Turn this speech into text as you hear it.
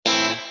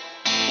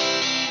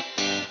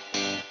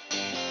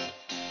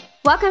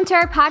Welcome to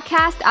our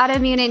podcast,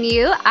 Autoimmune and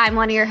You. I'm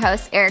one of your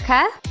hosts,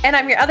 Erica. And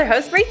I'm your other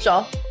host,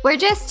 Rachel. We're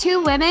just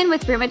two women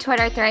with rheumatoid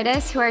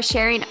arthritis who are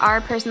sharing our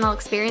personal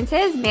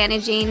experiences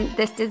managing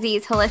this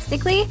disease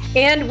holistically.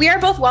 And we are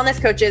both wellness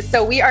coaches,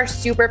 so we are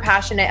super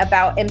passionate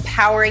about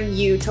empowering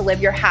you to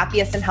live your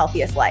happiest and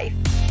healthiest life.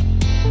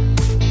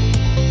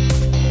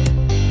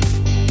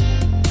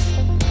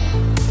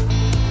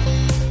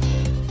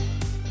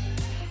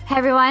 Hey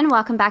everyone,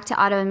 welcome back to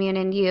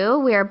Autoimmune and You.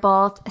 We are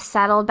both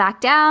settled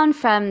back down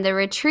from the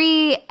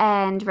retreat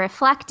and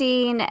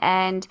reflecting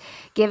and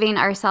giving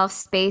ourselves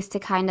space to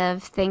kind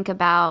of think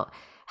about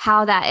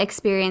how that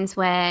experience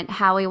went,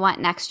 how we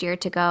want next year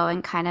to go,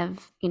 and kind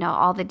of,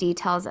 all the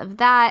details of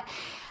that.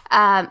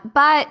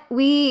 But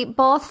we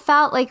both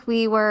felt like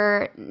we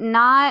were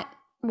not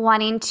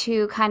wanting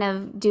to kind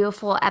of do a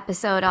full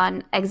episode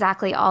on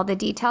exactly all the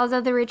details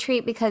of the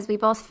retreat, because we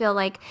both feel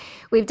like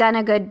we've done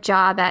a good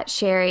job at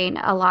sharing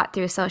a lot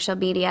through social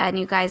media, and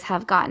you guys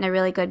have gotten a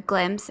really good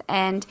glimpse.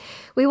 And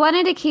we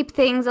wanted to keep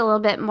things a little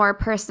bit more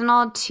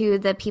personal to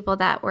the people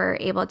that were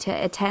able to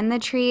attend the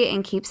retreat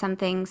and keep some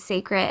things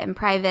sacred and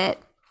private.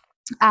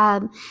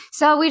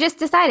 So we just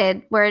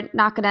decided we're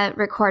not going to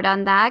record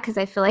on that because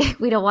I feel like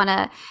we don't want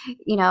to,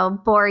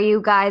 bore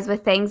you guys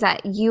with things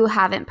that you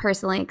haven't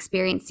personally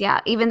experienced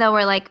yet, even though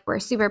we're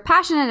super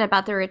passionate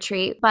about the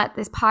retreat. But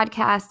this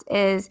podcast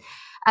is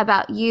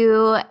about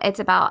you. It's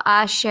about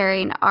us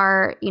sharing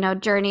our,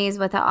 journeys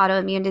with the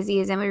autoimmune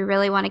disease. And we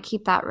really want to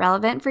keep that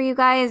relevant for you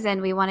guys.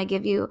 And we want to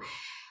give you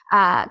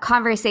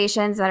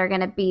conversations that are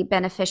going to be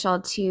beneficial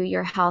to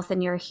your health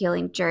and your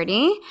healing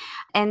journey.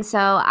 And so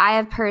I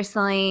have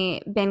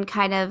personally been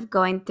kind of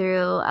going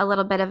through a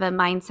little bit of a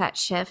mindset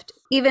shift,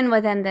 even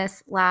within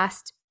this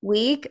last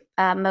week,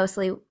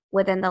 mostly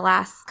within the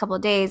last couple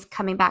of days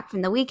coming back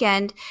from the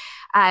weekend.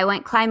 I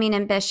went climbing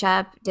in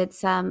Bishop, did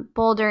some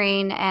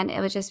bouldering, and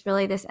it was just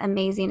really this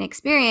amazing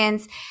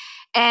experience.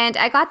 And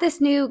I got this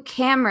new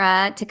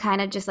camera to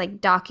kind of just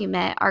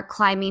document our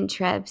climbing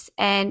trips.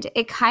 And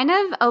it kind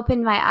of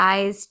opened my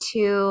eyes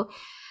to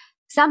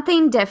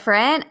something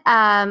different.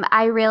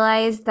 I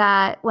realized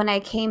that when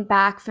I came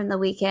back from the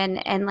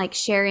weekend and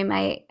sharing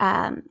my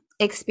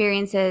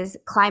experiences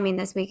climbing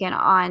this weekend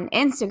on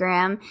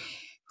Instagram,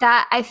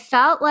 that I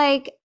felt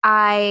like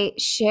I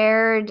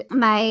shared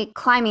my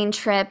climbing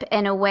trip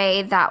in a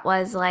way that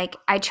was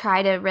I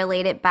try to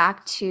relate it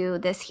back to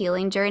this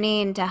healing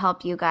journey and to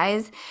help you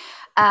guys.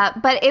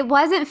 But it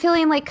wasn't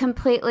feeling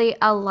completely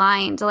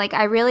aligned.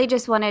 I really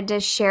just wanted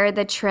to share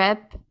the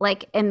trip,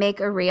 and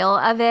make a reel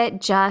of it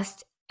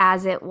just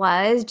as it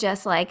was,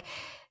 just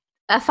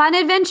a fun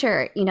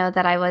adventure,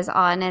 that I was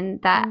on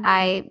and that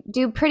I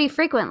do pretty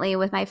frequently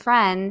with my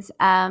friends.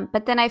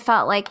 But then I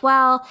felt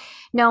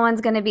no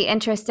one's going to be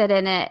interested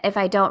in it if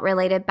I don't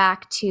relate it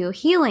back to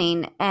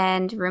healing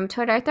and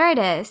rheumatoid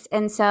arthritis.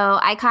 And so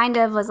I kind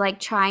of was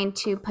trying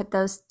to put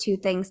those two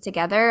things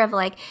together of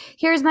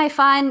here's my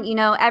fun,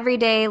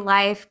 everyday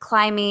life,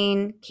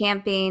 climbing,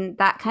 camping,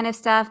 that kind of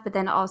stuff. But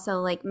then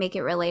also make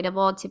it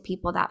relatable to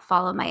people that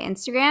follow my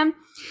Instagram.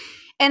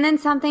 And then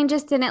something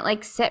just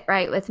didn't sit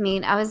right with me.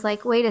 And I was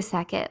wait a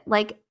second,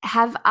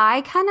 have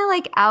I kind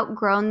of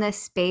outgrown this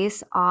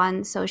space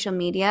on social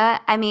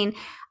media? I mean,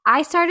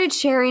 I started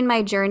sharing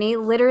my journey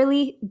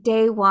literally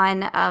day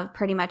one of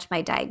pretty much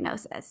my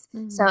diagnosis.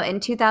 Mm-hmm. So in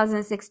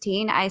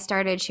 2016, I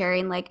started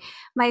sharing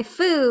my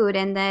food,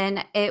 and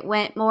then it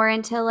went more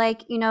into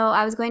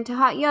I was going to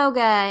hot yoga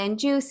and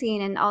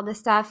juicing and all this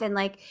stuff. And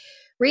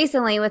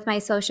recently with my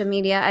social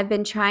media, I've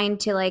been trying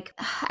to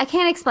I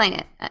can't explain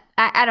it.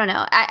 I don't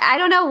know. I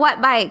don't know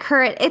what my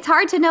current, it's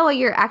hard to know what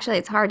your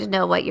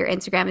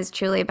Instagram is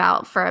truly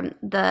about from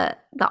the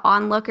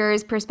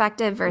onlooker's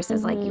perspective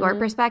versus your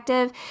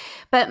perspective.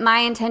 But my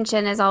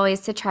intention is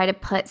always to try to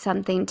put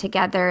something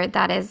together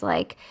that is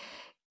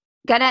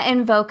gonna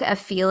invoke a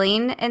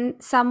feeling in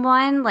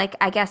someone.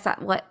 I guess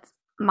that what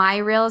my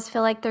reels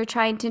feel they're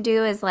trying to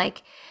do is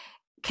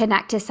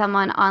connect to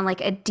someone on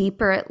a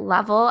deeper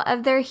level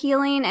of their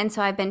healing. And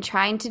so I've been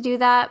trying to do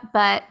that,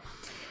 but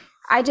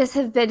I just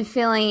have been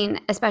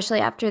feeling,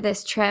 especially after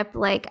this trip,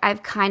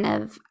 I've kind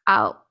of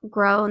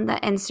outgrown the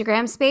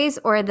Instagram space,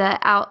 or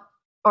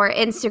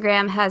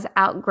Instagram has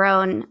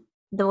outgrown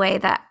the way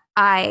that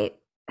I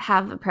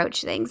have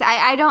approached things.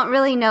 I don't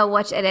really know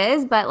which it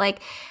is, but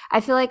I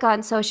feel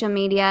on social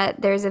media,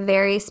 there's a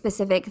very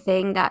specific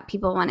thing that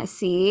people want to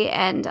see.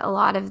 And a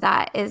lot of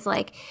that is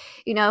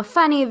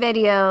funny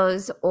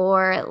videos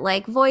or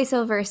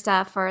voiceover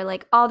stuff or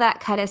all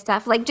that kind of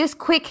stuff, just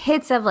quick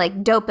hits of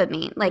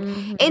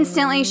dopamine,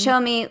 instantly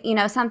show me,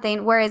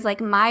 something. Whereas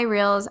my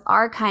reels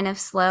are kind of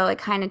slow. It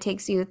kind of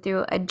takes you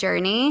through a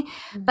journey,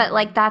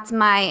 but that's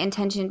my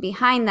intention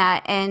behind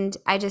that. And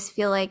I just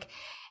feel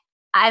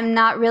I'm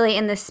not really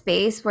in the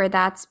space where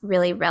that's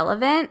really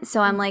relevant. So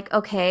I'm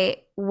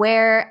okay,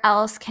 where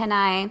else can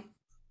I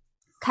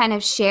kind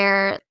of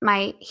share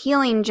my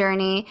healing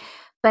journey,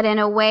 but in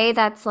a way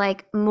that's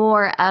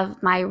more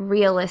of my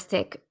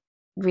realistic,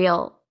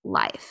 real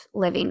life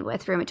living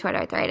with rheumatoid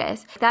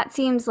arthritis. That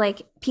seems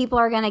like people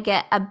are going to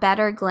get a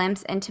better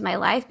glimpse into my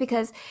life,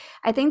 because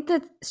I think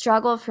the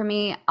struggle for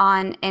me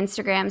on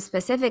Instagram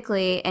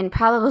specifically, and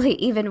probably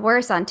even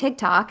worse on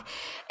TikTok,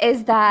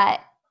 is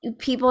that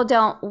people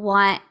don't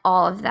want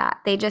all of that.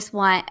 They just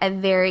want a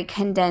very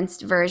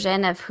condensed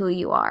version of who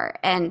you are.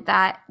 And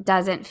that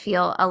doesn't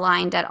feel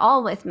aligned at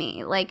all with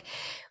me. Like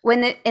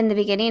in the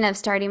beginning of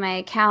starting my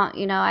account,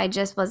 I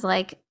just was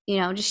like,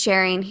 just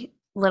sharing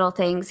little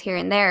things here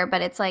and there,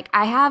 but it's like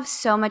I have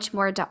so much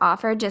more to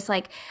offer. Just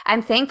like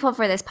I'm thankful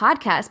for this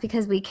podcast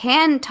because we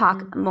can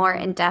talk more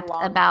in depth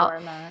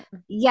about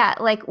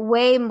like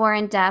way more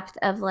in depth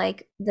of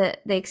like the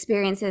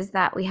experiences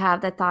that we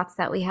have, the thoughts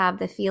that we have,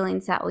 the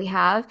feelings that we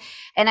have.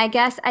 And I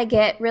guess I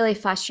get really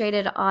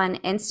frustrated on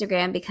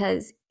Instagram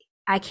because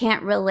I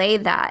can't relay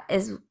that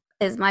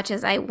as much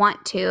as I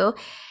want to,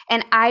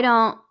 and I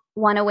don't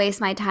want to waste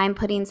my time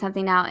putting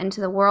something out into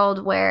the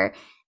world where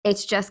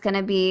it's just going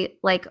to be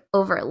like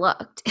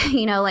overlooked.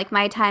 Like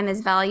my time is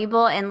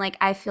valuable, and like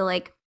I feel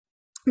like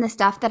the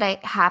stuff that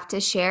I have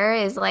to share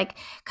is like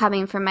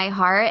coming from my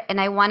heart, and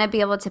I want to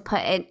be able to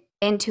put it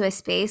into a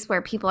space where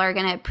people are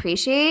going to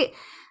appreciate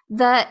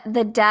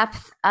the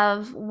depth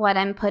of what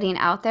I'm putting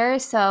out there.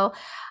 So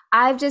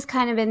I've just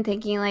kind of been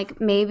thinking like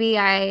maybe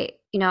I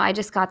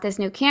just got this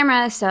new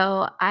camera,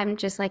 so I'm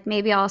just like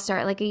maybe I'll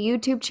start like a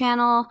YouTube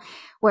channel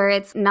where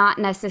it's not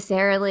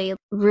necessarily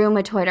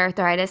rheumatoid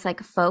arthritis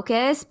like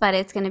focus, but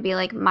it's going to be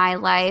like my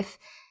life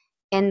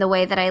in the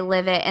way that I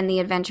live it and the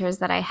adventures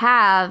that I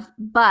have,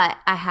 but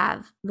I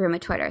have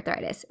rheumatoid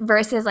arthritis,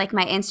 versus like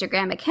my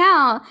Instagram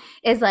account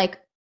is like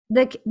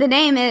the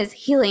name is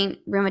Healing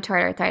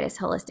Rheumatoid Arthritis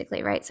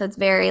Holistically, right? So it's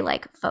very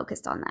like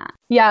focused on that.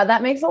 Yeah,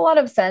 that makes a lot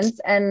of sense.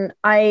 And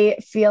I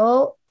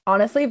feel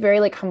honestly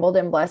very like humbled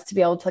and blessed to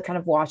be able to kind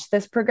of watch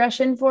this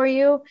progression for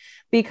you,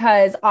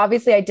 because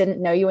obviously I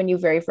didn't know you when you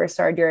very first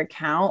started your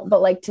account,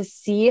 but like to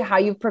see how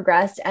you've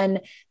progressed. And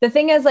the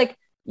thing is like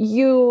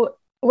you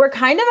were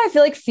kind of, I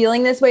feel like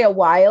feeling this way a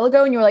while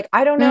ago, and you were like,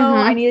 I don't know,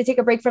 I need to take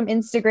a break from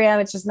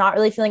Instagram. It's just not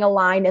really feeling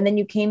aligned. And then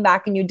you came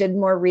back and you did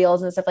more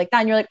reels and stuff like that.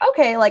 And you're like,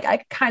 okay, like I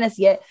kind of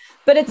see it,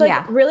 but it's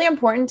like really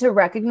important to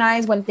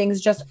recognize when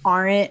things just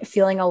aren't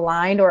feeling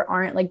aligned or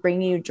aren't like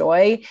bringing you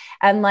joy.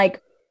 And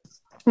like,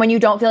 when you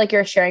don't feel like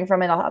you're sharing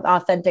from an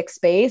authentic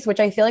space, which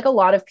I feel like a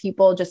lot of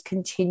people just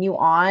continue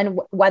on,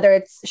 whether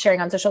it's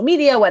sharing on social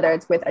media, whether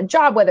it's with a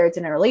job, whether it's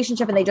in a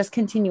relationship, and they just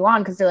continue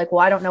on because they're like,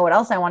 well, I don't know what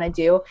else I want to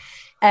do.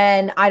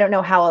 And I don't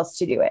know how else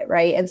to do it.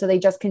 Right. And so they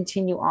just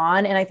continue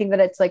on. And I think that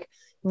it's like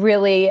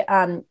really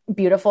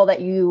beautiful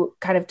that you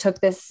kind of took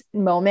this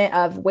moment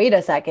of, wait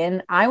a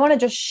second, I want to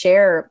just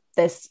share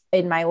this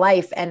in my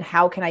life. And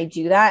how can I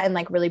do that? And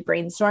like really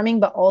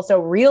brainstorming, but also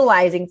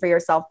realizing for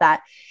yourself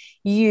that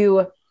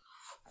you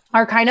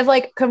are kind of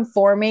like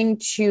conforming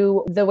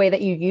to the way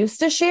that you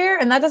used to share.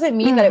 And that doesn't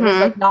mean that it was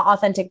like not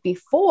authentic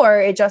before.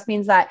 It just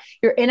means that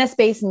you're in a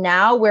space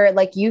now where,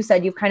 like you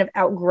said, you've kind of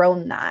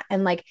outgrown that.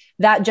 And like,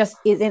 that just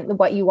isn't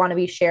what you want to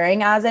be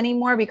sharing as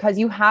anymore, because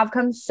you have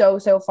come so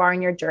far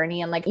in your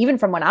journey. And like, even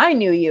from when I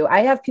knew you, I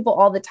have people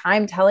all the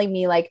time telling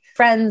me, like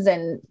friends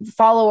and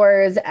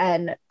followers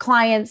and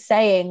clients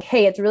saying,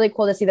 hey, it's really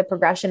cool to see the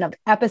progression of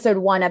episode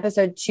 1,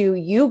 episode 2,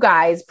 you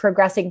guys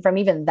progressing from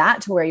even that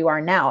to where you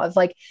are now, of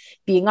like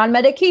being on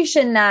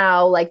medication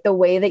now, like the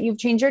way that you've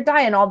changed your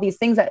diet and all these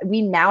things that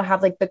we now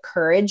have like the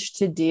courage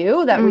to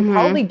do that we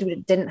probably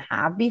didn't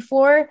have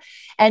before.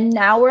 And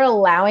now we're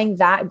allowing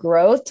that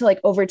growth to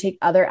like overtake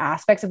other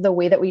aspects of the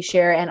way that we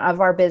share and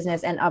of our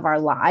business and of our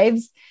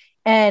lives.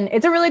 And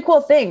it's a really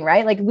cool thing,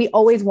 right? Like we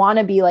always want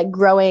to be like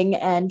growing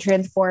and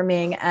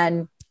transforming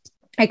and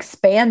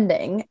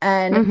expanding.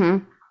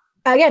 And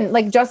again,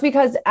 like just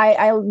because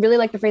I really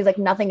like the phrase, like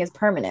nothing is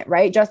permanent,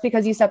 right? Just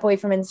because you step away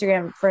from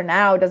Instagram for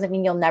now doesn't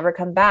mean you'll never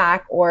come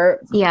back,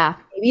 or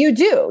maybe you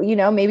do,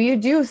 maybe you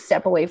do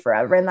step away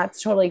forever, and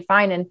that's totally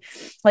fine. And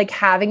like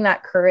having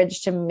that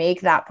courage to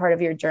make that part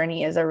of your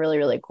journey is a really,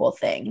 really cool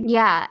thing.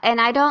 Yeah. And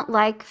I don't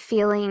like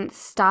feeling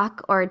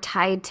stuck or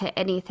tied to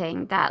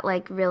anything that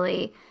like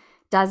really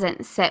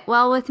doesn't sit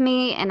well with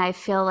me. And I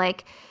feel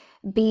like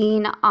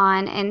being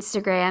on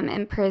Instagram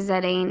and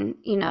presenting,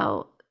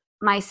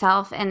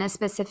 myself in a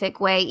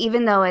specific way,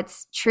 even though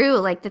it's true,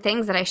 like the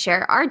things that I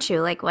share are true,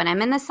 like when I'm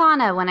in the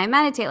sauna, when I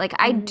meditate, like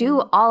I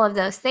do all of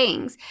those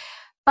things,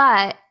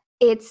 but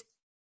it's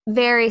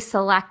very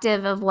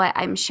selective of what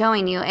I'm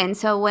showing you. And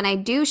so when I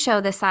do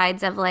show the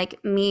sides of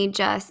like me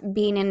just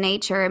being in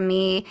nature,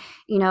 me,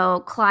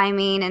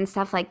 climbing and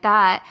stuff like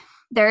that,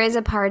 there is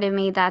a part of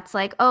me that's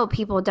like, oh,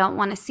 people don't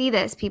want to see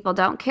this. People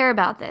don't care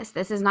about this.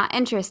 This is not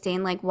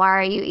interesting. Like, why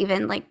are you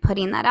even like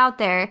putting that out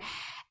there?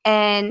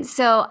 And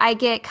so I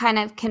get kind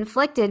of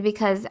conflicted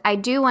because I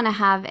do want to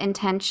have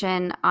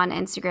intention on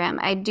Instagram.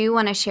 I do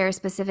want to share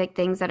specific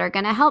things that are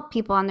going to help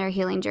people on their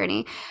healing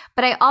journey.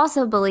 But I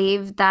also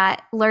believe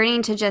that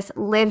learning to just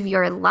live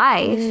your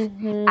life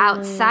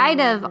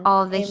outside of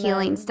all of the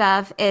healing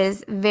stuff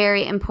is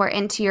very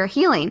important to your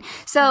healing.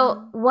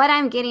 So what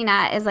I'm getting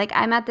at is like,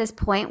 I'm at this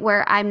point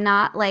where I'm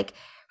not like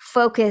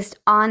focused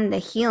on the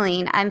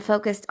healing. I'm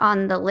focused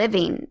on the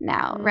living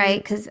now,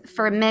 right? Because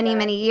for many,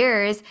 many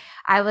years,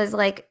 I was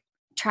like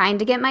trying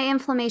to get my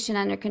inflammation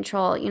under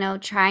control,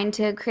 trying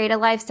to create a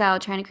lifestyle,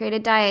 trying to create a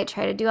diet,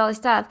 try to do all this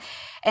stuff.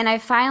 And I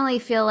finally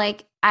feel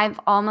like I've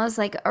almost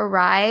like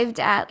arrived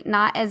at,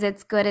 not as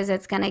it's good as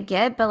it's going to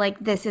get, but like,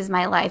 this is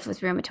my life with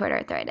rheumatoid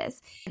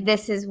arthritis.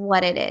 This is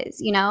what it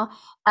is,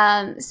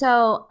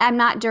 So I'm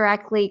not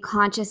directly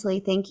consciously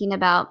thinking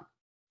about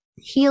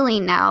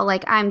healing now.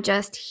 Like, I'm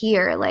just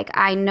here. Like,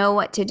 I know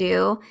what to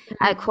do.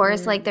 Of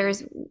course, like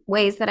there's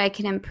ways that I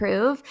can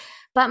improve,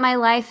 but my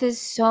life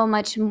is so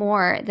much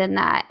more than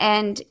that.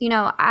 And,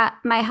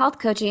 my health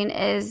coaching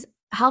is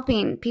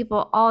helping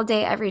people all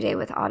day, every day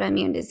with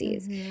autoimmune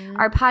disease.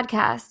 Our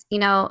podcast,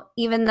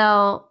 even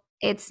though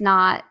it's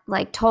not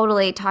like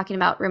totally talking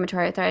about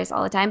rheumatoid arthritis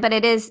all the time, but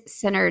it is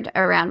centered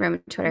around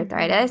rheumatoid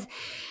arthritis.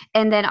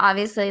 And then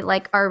obviously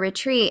like our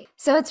retreat.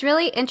 So it's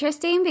really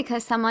interesting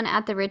because someone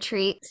at the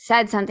retreat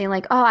said something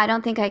like, oh, I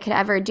don't think I could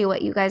ever do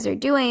what you guys are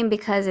doing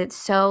because it's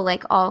so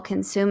like all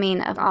consuming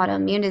of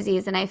autoimmune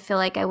disease. And I feel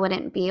like I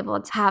wouldn't be able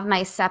to have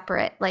my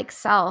separate like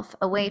self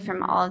away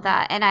from all of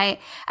that. And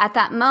at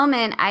that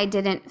moment, I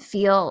didn't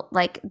feel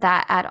like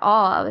that at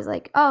all. I was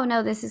like, oh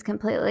no, this is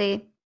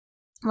completely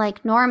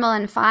like normal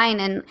and fine.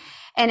 And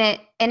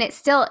it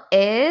still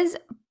is,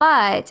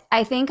 but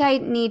I think I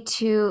need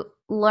to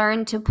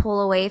learn to pull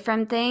away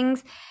from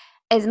things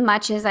as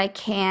much as I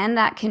can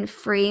that can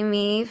free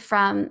me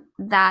from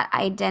that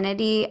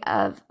identity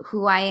of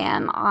who I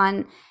am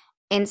on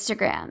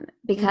Instagram,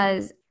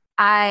 because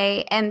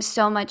I am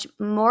so much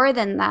more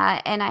than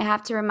that. And I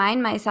have to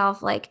remind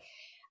myself, like,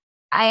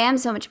 I am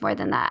so much more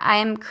than that. I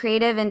am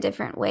creative in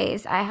different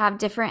ways. I have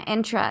different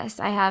interests.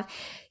 I have,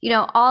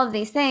 all of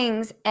these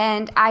things.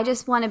 And I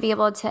just want to be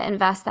able to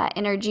invest that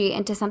energy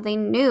into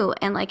something new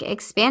and like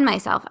expand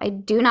myself. I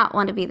do not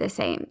want to be the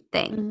same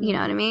thing. You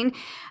know what I mean?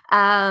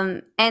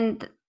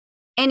 And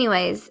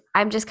anyways,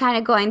 I'm just kind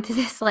of going through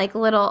this like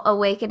little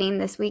awakening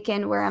this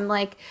weekend where I'm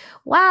like,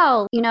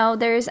 wow,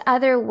 there's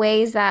other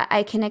ways that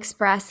I can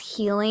express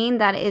healing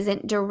that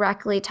isn't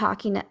directly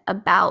talking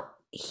about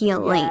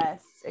healing.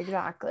 Yes,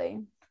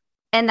 exactly.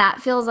 And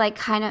that feels like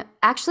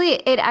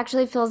it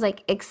actually feels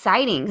like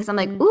exciting because I'm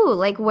like, ooh,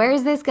 like, where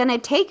is this going to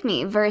take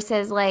me?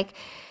 Versus like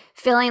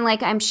feeling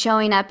like I'm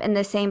showing up in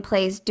the same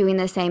place, doing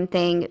the same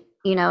thing.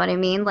 You know what I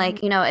mean? Like,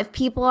 if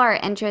people are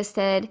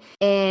interested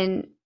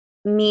in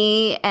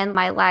me and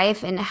my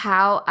life and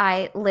how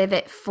I live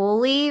it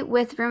fully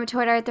with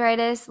rheumatoid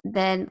arthritis,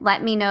 then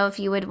let me know if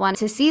you would want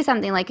to see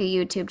something like a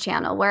YouTube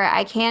channel where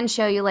I can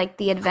show you like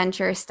the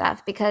adventure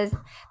stuff, because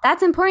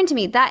that's important to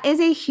me. That is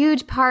a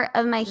huge part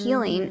of my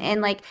healing,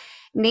 and like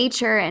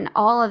nature and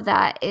all of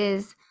that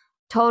is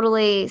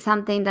totally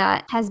something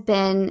that has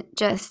been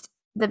just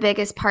the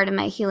biggest part of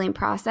my healing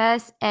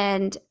process.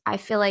 And I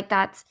feel like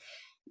that's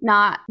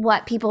not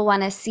what people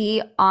want to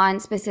see on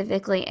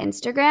specifically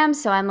Instagram.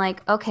 So I'm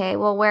like, okay,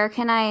 well, where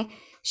can I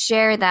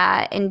share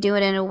that and do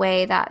it in a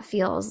way that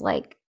feels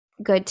like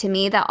good to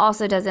me, that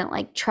also doesn't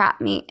like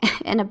trap me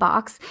in a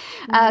box?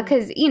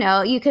 Because,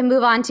 you can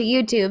move on to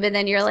YouTube and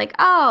then you're like,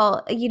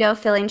 oh,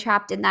 feeling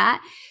trapped in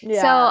that. Yeah.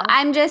 So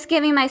I'm just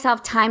giving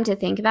myself time to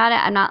think about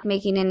it. I'm not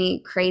making any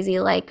crazy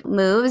like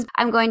moves.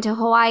 I'm going to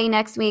Hawaii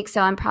next week,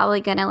 so I'm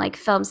probably going to like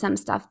film some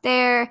stuff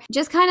there.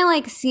 Just kind of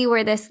like see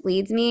where this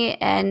leads me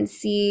and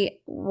see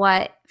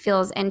what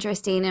feels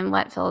interesting and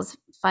what feels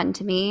fun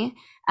to me.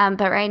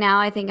 But right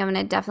now I think I'm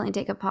going to definitely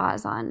take a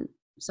pause on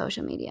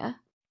social media.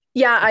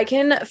 Yeah, I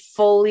can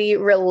fully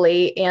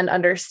relate and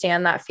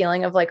understand that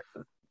feeling of like,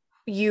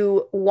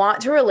 you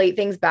want to relate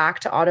things back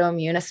to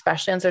autoimmune,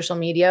 especially on social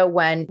media,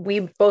 when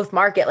we both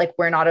market like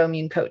we're an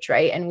autoimmune coach,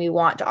 right? And we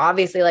want to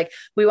obviously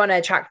we want to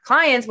attract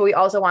clients, but we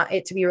also want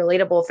it to be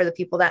relatable for the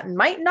people that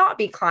might not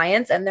be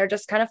clients and they're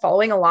just kind of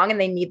following along and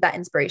they need that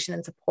inspiration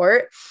and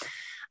support.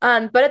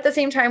 But at the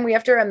same time, we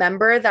have to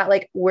remember that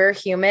like we're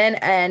human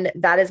and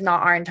that is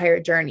not our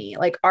entire journey.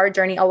 Like our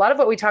journey, a lot of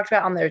what we talked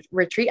about on the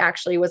retreat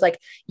actually was like,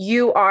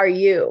 you are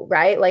you,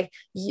 right? Like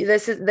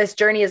this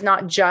journey is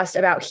not just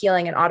about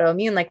healing and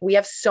autoimmune. Like we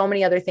have so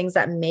many other things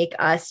that make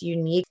us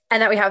unique and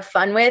that we have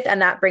fun with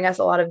and that bring us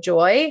a lot of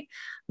joy.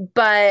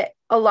 But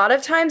a lot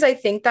of times I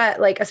think that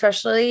like,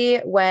 especially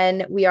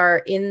when we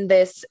are in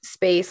this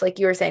space, like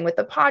you were saying with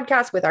the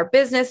podcast, with our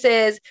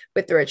businesses,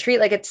 with the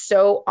retreat, like it's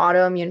so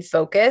autoimmune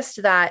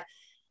focused that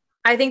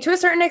I think to a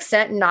certain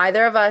extent,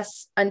 neither of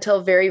us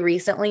until very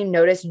recently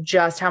noticed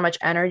just how much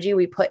energy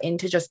we put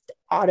into just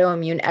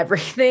autoimmune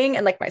everything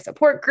and like my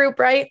support group.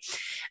 Right.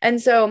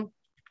 And so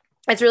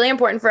it's really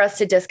important for us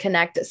to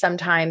disconnect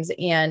sometimes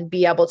and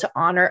be able to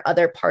honor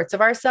other parts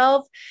of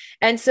ourselves.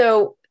 And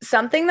so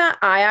something that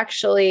I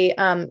actually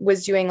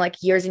was doing like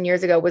years and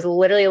years ago was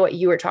literally what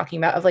you were talking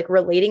about, of like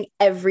relating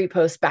every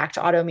post back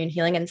to autoimmune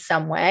healing in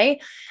some way.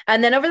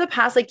 And then over the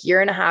past like year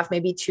and a half,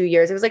 maybe 2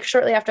 years, it was like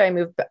shortly after I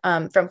moved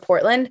from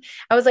Portland,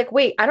 I was like,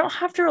 wait, I don't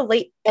have to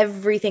relate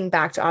everything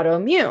back to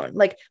autoimmune.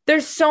 Like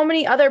there's so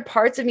many other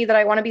parts of me that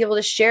I want to be able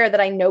to share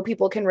that I know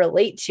people can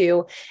relate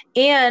to.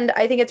 And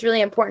I think it's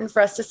really important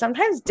for us to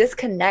sometimes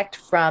disconnect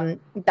from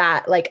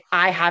that, like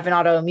I have an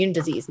autoimmune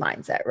disease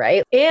mindset,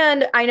 right?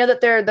 And I know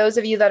that there are those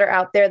of you that are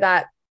out there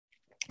that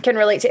can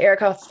relate to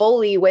Erica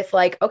fully with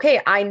like, okay,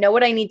 I know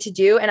what I need to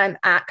do. And I'm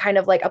at kind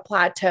of like a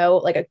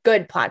plateau, like a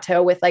good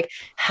plateau with like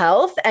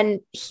health and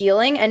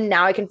healing. And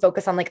now I can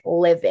focus on like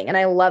living. And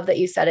I love that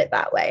you said it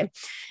that way.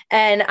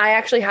 And I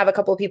actually have a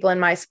couple of people in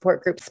my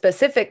support group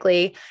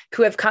specifically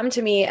who have come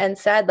to me and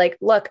said like,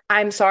 look,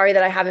 I'm sorry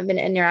that I haven't been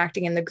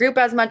interacting in the group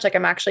as much. Like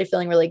I'm actually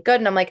feeling really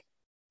good. And I'm like,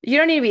 you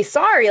don't need to be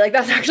sorry. Like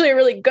that's actually a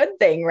really good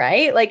thing,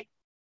 right? Like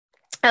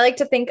I like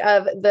to think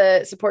of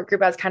the support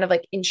group as kind of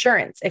like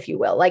insurance, if you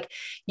will. Like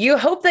you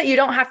hope that you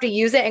don't have to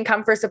use it and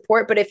come for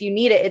support, but if you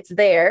need it, it's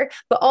there.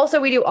 But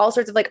also we do all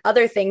sorts of like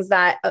other things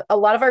that a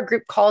lot of our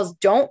group calls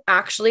don't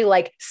actually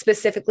like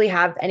specifically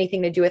have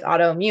anything to do with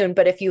autoimmune.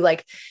 But if you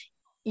like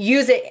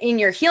use it in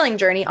your healing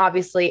journey,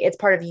 obviously it's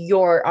part of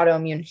your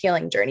autoimmune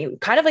healing journey,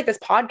 kind of like this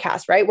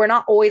podcast, right? We're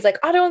not always like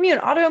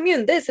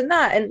autoimmune, this and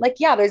that. And like,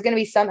 yeah, there's going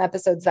to be some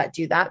episodes that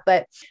do that.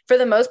 But for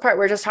the most part,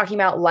 we're just talking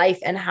about life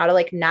and how to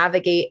like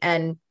navigate,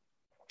 and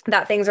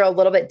that things are a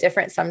little bit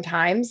different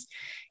sometimes.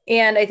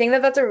 And I think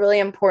that that's a really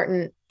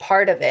important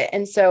part of it.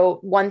 And so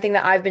one thing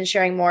that I've been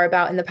sharing more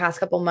about in the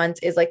past couple months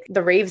is like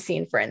the rave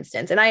scene, for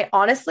instance. And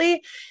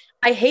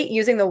I hate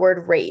using the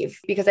word rave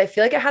because I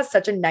feel like it has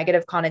such a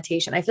negative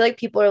connotation. I feel like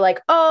people are like,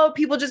 oh,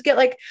 people just get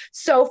like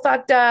so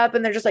fucked up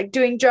and they're just like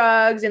doing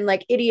drugs and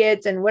like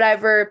idiots and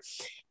whatever.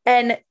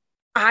 And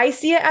I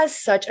see it as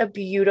such a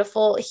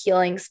beautiful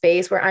healing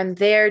space where I'm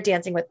there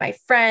dancing with my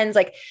friends.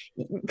 Like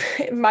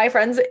my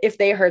friends, if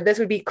they heard this,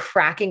 would be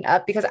cracking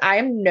up because I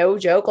am no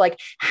joke,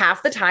 like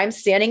half the time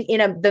standing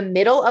in the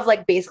middle of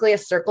like basically a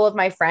circle of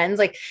my friends,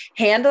 like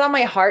hand on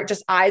my heart,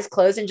 just eyes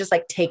closed and just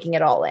like taking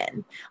it all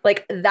in.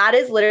 Like that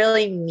is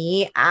literally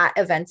me at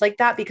events like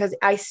that because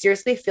I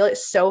seriously feel it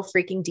so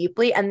freaking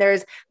deeply. And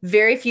there's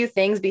very few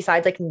things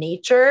besides like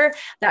nature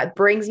that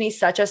brings me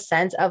such a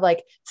sense of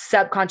like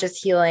subconscious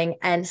healing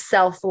and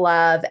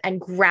self-love and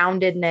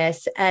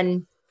groundedness.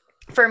 And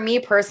for me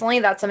personally,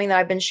 that's something that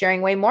I've been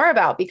sharing way more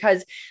about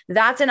because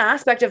that's an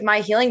aspect of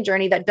my healing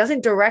journey that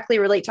doesn't directly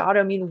relate to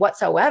autoimmune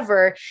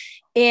whatsoever.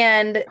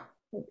 And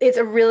it's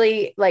a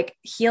really like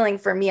healing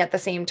for me at the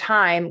same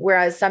time.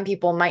 Whereas some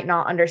people might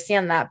not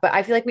understand that, but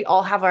I feel like we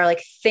all have our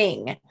like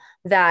thing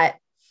that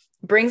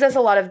brings us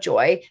a lot of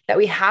joy, that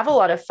we have a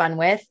lot of fun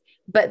with,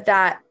 but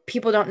that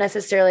people don't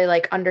necessarily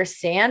like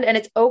understand. And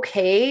it's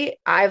okay.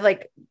 I've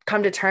like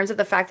come to terms with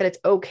the fact that it's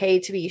okay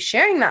to be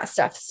sharing that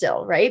stuff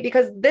still, right?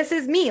 Because this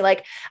is me.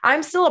 Like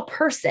I'm still a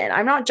person.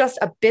 I'm not just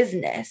a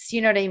business.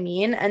 You know what I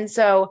mean? And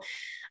so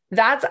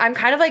I'm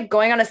kind of like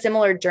going on a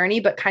similar journey,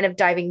 but kind of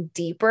diving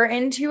deeper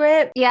into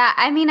it. Yeah.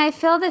 I mean, I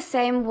feel the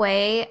same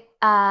way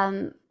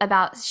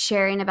about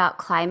sharing about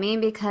climbing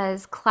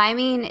because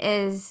climbing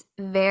is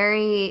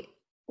very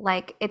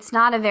like, it's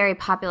not a very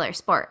popular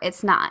sport.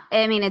 It's not.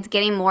 I mean, it's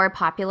getting more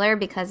popular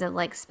because of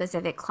like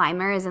specific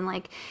climbers and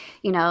like,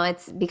 you know,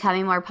 it's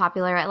becoming more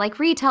popular at like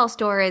retail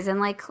stores and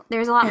like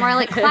there's a lot more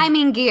like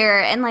climbing gear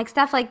and like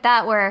stuff like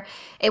that where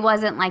it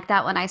wasn't like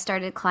that when I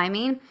started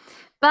climbing.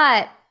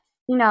 But,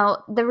 you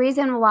know, the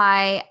reason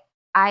why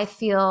I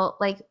feel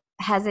like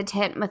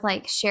hesitant with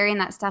like sharing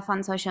that stuff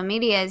on social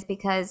media is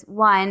because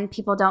one,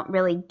 people don't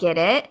really get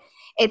it.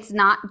 It's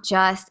not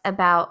just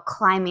about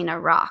climbing a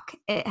rock.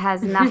 It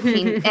has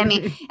nothing. I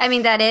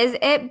mean, that is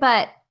it,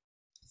 but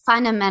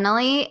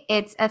fundamentally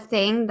it's a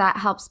thing that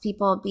helps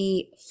people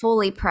be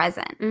fully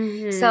present.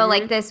 Mm-hmm. So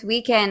like this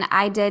weekend,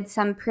 I did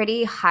some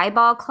pretty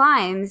highball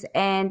climbs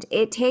and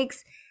it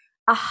takes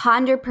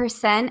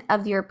 100%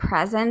 of your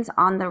presence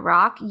on the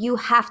rock. You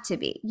have to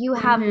be. You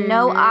have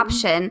no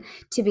option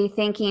to be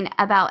thinking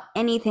about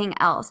anything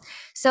else.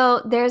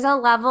 So there's a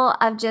level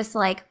of just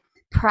like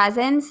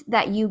presence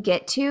that you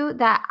get to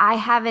that I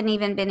haven't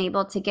even been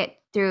able to get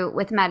through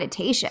with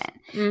meditation.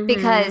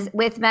 Because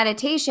with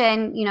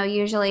meditation, you know,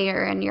 usually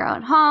you're in your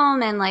own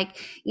home and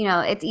like, you know,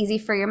 it's easy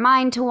for your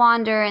mind to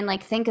wander and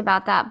like think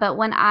about that. But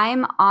when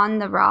I'm on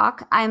the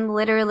rock, I'm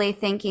literally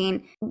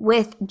thinking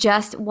with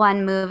just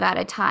one move at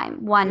a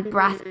time, one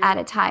breath at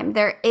a time.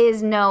 There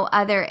is no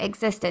other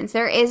existence.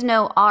 There is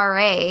no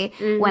RA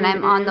when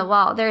I'm on the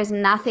wall. There's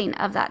nothing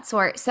of that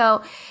sort.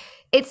 So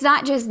it's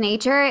not just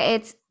nature,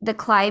 it's the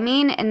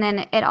climbing. And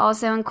then it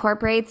also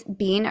incorporates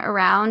being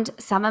around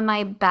some of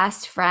my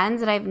best friends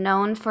that I've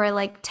known for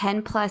like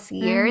 10 plus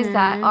years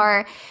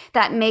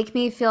that make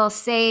me feel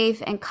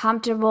safe and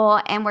comfortable.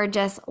 And we're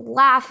just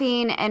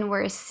laughing and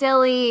we're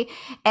silly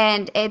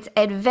and it's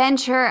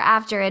adventure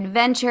after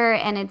adventure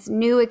and it's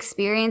new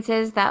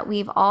experiences that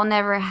we've all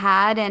never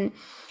had. And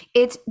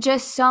it's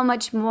just so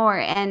much more.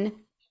 And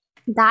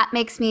that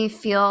makes me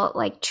feel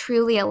like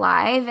truly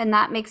alive. And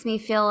that makes me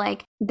feel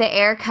like the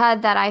Erica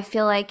that I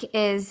feel like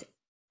is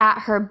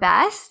at her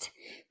best,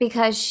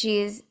 because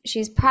she's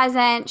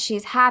present,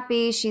 she's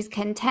happy, she's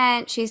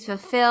content, she's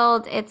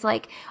fulfilled. It's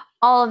like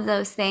all of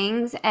those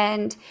things.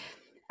 And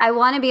I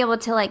want to be able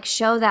to like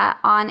show that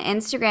on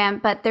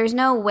Instagram, but there's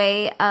no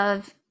way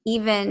of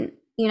even,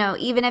 you know,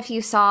 even if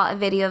you saw a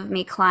video of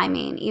me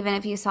climbing, even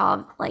if you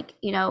saw like,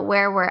 you know,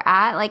 where we're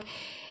at, like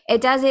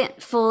it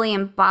doesn't fully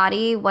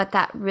embody what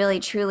that really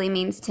truly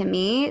means to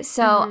me.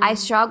 So I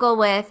struggle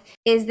with,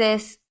 is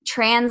this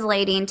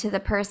translating to the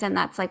person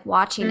that's like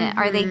watching it?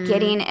 Are they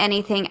getting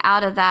anything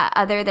out of that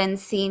other than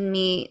seeing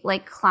me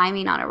like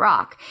climbing on a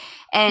rock?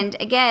 And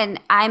again,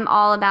 I'm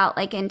all about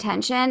like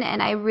intention,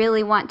 and I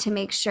really want to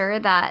make sure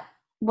that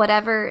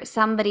whatever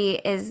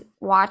somebody is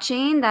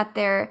watching, that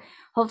they're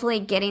hopefully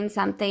getting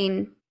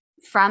something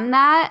from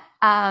that.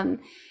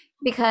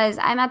 Because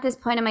I'm at this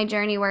point in my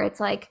journey where it's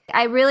like,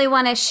 I really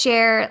want to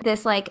share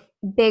this like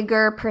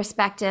bigger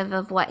perspective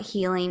of what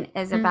healing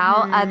is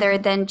about, other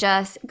than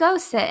just go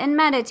sit and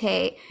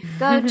meditate,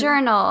 go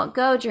journal,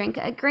 go drink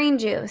a green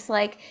juice.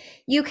 Like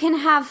you can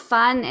have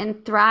fun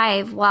and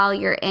thrive while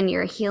you're in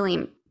your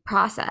healing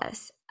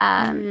process.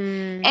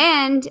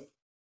 And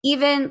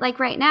even like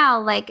right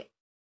now, like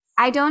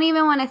I don't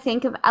even want to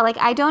think of, like,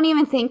 I don't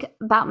even think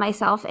about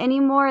myself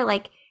anymore,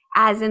 like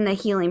as in the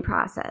healing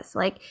process.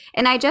 Like,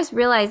 and I just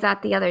realized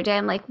that the other day.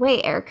 I'm like,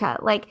 wait, Erica,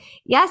 like,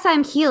 yes,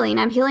 I'm healing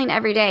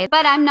every day,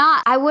 but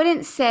I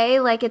wouldn't say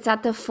like it's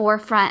at the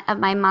forefront of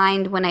my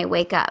mind when I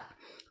wake up,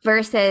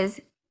 versus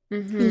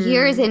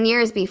years and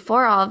years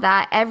before all of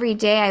that. Every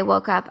day I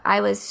woke up,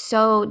 I was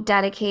so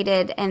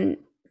dedicated and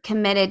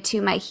committed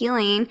to my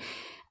healing.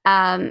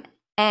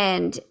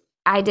 And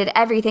I did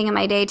everything in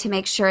my day to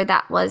make sure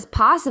that was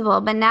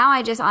possible. But now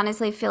I just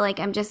honestly feel like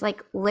I'm just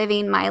like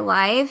living my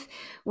life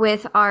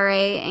with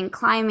RA and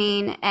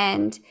climbing.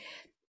 And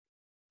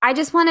I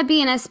just want to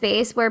be in a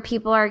space where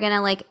people are going to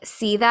like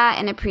see that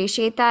and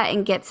appreciate that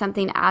and get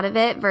something out of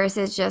it,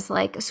 versus just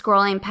like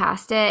scrolling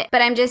past it.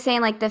 But I'm just saying,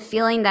 like, the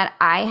feeling that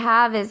I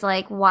have is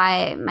like,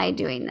 why am I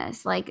doing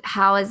this? Like,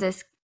 how is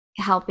this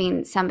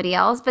helping somebody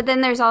else? But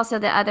then there's also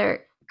the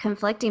other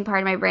conflicting part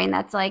of my brain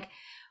that's like,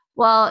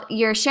 well,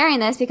 you're sharing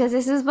this because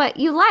this is what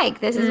you like.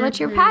 This is what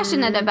you're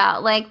passionate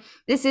about. Like,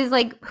 this is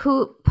like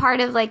part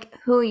of like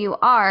who you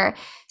are.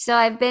 So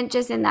I've been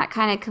just in that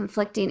kind of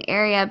conflicting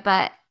area,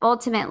 but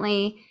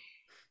ultimately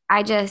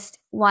I just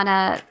want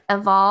to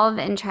evolve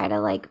and try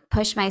to like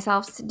push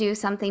myself to do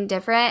something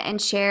different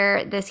and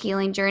share this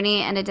healing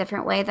journey in a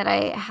different way that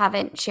I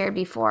haven't shared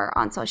before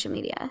on social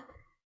media.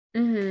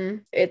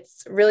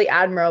 It's really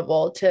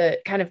admirable to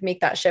kind of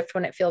make that shift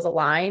when it feels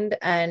aligned,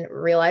 and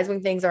realize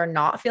when things are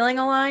not feeling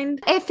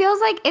aligned. It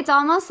feels like it's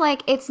almost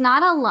like it's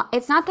not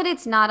that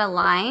it's not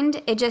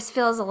aligned. It just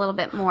feels a little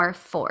bit more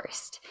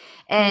forced.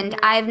 And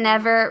I've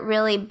never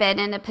really been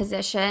in a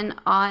position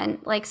on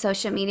like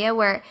social media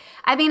where,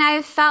 I mean,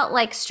 I've felt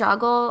like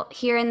struggle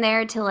here and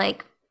there to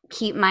like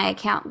keep my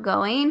account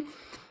going.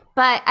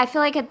 But I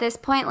feel like at this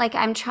point, like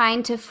I'm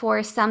trying to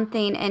force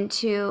something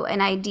into an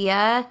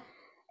idea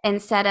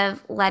instead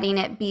of letting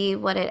it be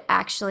what it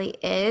actually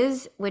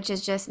is, which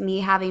is just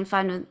me having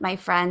fun with my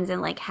friends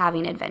and like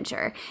having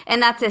adventure.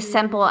 And that's as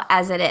simple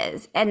as it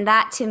is. And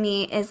that to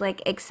me is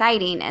like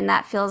exciting. And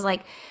that feels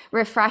like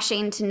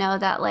refreshing to know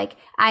that like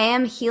I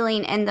am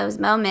healing in those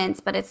moments,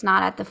 but it's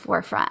not at the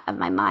forefront of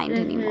my mind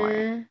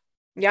anymore.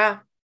 Yeah,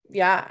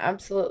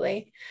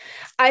 absolutely.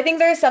 I think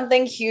there's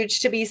something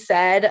huge to be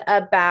said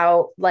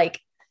about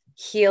like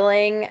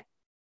healing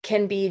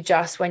can be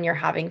just when you're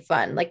having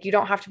fun. Like you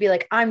don't have to be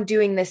like, I'm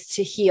doing this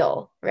to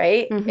heal,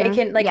 right? It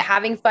can like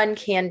having fun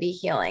can be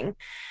healing.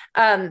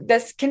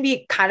 This can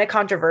be kind of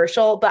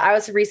controversial, but I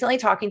was recently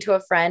talking to a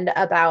friend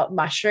about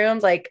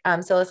mushrooms, like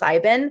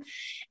psilocybin.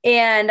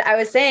 And I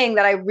was saying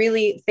that I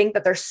really think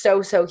that they're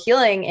so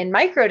healing in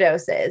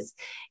microdoses.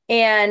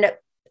 And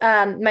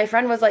my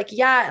friend was like,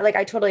 yeah, like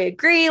I totally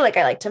agree. Like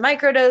I like to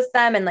microdose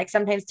them and like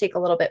sometimes take a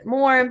little bit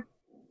more.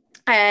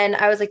 And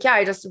I was like, yeah,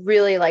 I just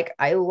really like,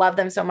 I love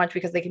them so much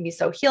because they can be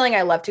so healing.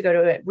 I love to go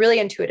to a really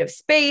intuitive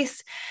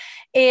space.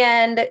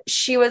 And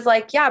she was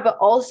like, yeah, but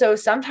also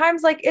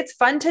sometimes like it's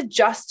fun to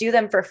just do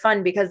them for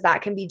fun because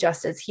that can be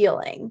just as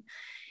healing.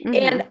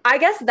 And I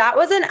guess that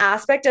was an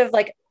aspect of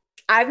like,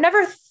 I've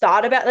never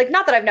thought about like,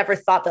 not that I've never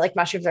thought that like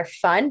mushrooms are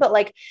fun, but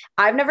like,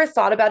 I've never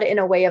thought about it in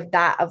a way of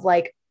that, of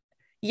like,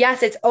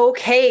 yes, it's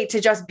okay to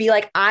just be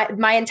like,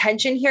 my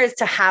intention here is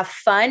to have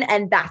fun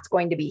and that's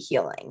going to be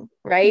healing.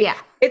 Right. Yeah.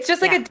 It's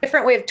just like a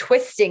different way of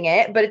twisting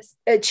it, but it's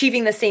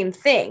achieving the same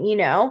thing, you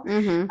know?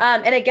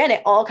 And again,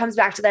 it all comes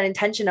back to that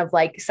intention of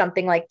like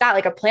something like that,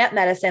 like a plant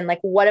medicine. Like,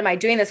 what am I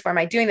doing this for? Am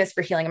I doing this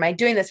for healing? Am I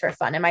doing this for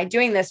fun? Am I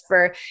doing this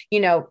for, you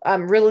know,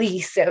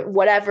 release,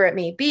 whatever it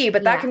may be,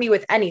 but that can be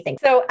with anything.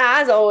 So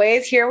as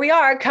always, here we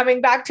are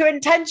coming back to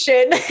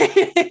intention.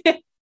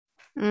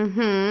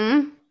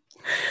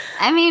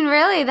 I mean,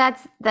 really,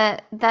 that's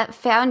that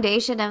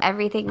foundation of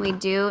everything we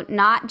do,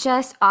 not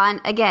just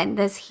on, again,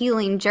 this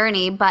healing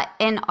journey, but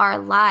in our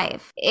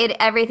life.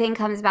 Everything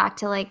comes back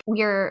to like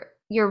your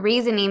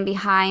reasoning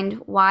behind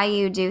why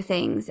you do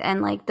things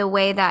and like the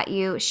way that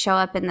you show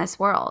up in this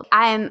world.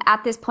 I'm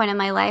at this point in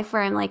my life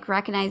where I'm like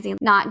recognizing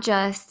not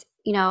just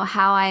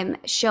how I'm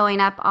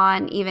showing up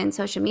on even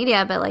social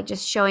media, but like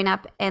just showing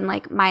up in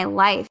like my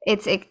life.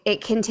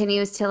 It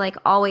continues to like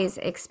always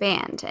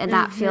expand. And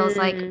that feels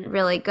like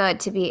really good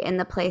to be in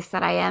the place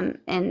that I am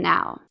in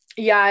now.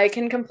 Yeah, I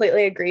can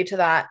completely agree to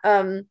that.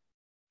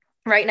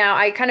 Right now,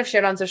 I kind of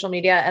shared on social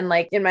media and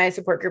like in my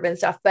support group and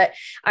stuff, but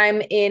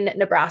I'm in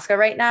Nebraska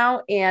right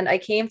now and I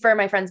came for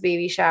my friend's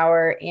baby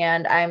shower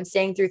and I'm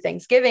staying through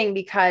Thanksgiving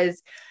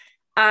because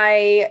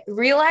I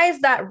realize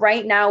that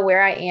right now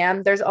where I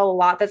am, there's a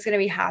lot that's going to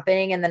be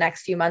happening in the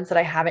next few months that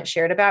I haven't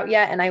shared about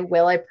yet. And I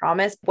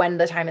promise when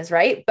the time is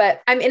right.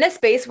 But I'm in a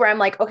space where I'm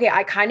like, okay,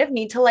 I kind of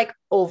need to like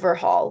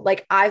overhaul.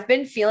 Like I've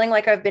been feeling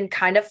like I've been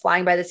kind of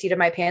flying by the seat of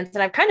my pants.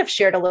 And I've kind of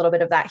shared a little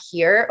bit of that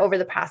here over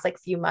the past like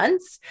few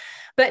months.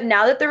 But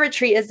now that the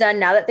retreat is done,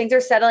 now that things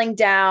are settling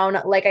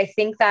down, like I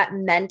think that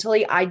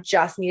mentally I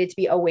just needed to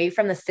be away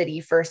from the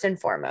city first and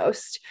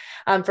foremost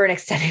for an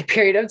extended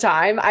period of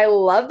time. I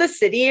love the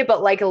city,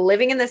 but like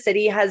living in the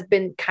city has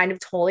been kind of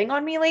tolling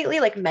on me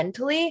lately, like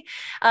mentally.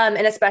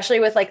 And especially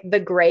with like the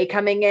gray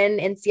coming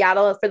in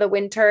Seattle for the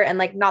winter. And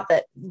like, not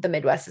that the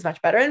Midwest is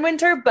much better in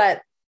winter,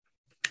 but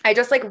I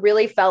just like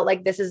really felt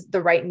like this is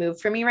the right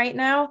move for me right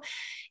now.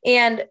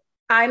 And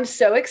I'm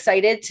so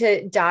excited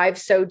to dive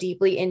so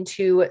deeply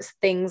into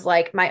things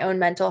like my own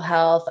mental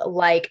health,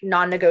 like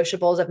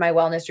non-negotiables of my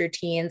wellness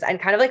routines, and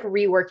kind of like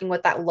reworking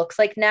what that looks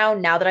like now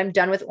that I'm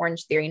done with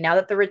Orange Theory, now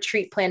that the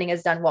retreat planning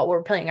is done. Well,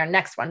 we're planning our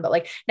next one, but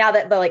like now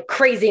that the like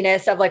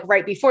craziness of like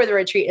right before the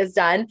retreat is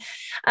done.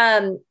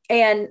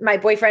 And my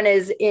boyfriend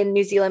is in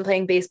New Zealand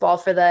playing baseball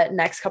for the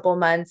next couple of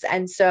months.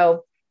 And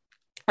so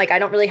like, I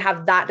don't really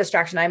have that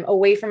distraction. I'm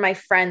away from my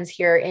friends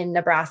here in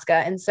Nebraska.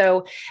 And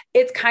so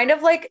it's kind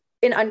of like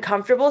an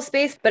uncomfortable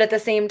space, but at the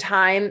same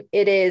time,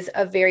 it is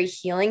a very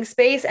healing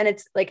space. And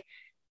it's like,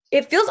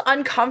 it feels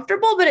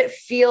uncomfortable, but it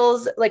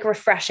feels like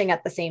refreshing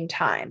at the same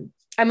time.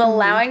 I'm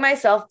allowing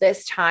myself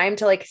this time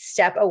to like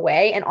step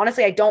away. And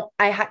honestly, I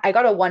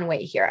got a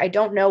one-way here. I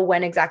don't know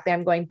when exactly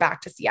I'm going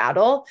back to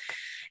Seattle.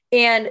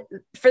 And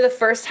for the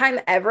first time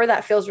ever,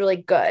 that feels really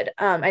good.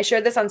 I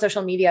shared this on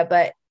social media,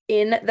 but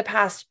in the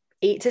past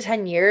 8 to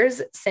 10 years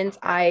since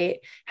I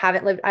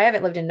haven't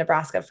lived in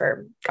Nebraska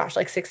for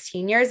like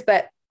 16 years,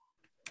 but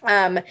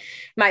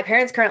my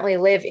parents currently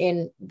live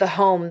in the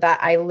home that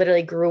I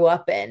literally grew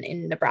up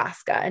in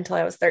Nebraska until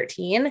I was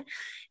 13.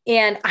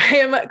 And I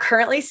am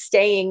currently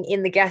staying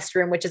in the guest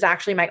room, which is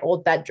actually my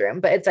old bedroom,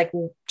 but it's like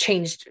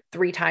changed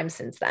 3 times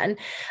since then.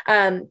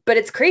 But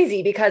it's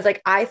crazy because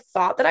like, I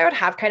thought that I would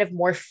have kind of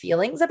more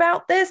feelings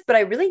about this, but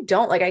I really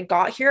don't. Like I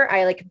got here,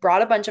 I like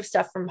brought a bunch of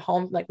stuff from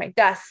home, like my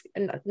desk,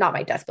 and not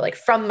my desk, but like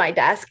from my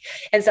desk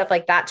and stuff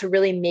like that to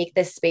really make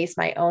this space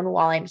my own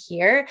while I'm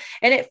here.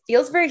 And it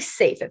feels very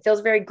safe. It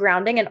feels very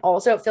grounding. And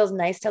also it feels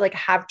nice to like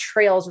have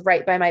trails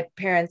right by my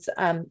parents'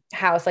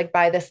 house, like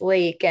by this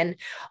lake and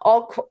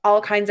all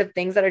kinds of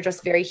things that are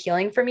just very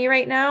healing for me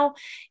right now.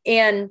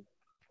 And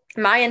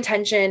my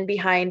intention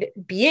behind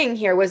being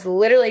here was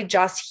literally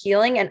just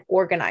healing and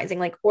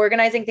organizing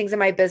things in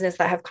my business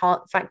that have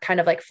kind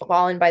of like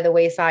fallen by the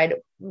wayside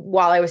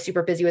while I was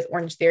super busy with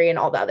Orange Theory and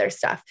all the other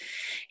stuff.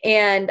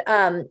 And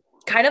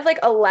kind of like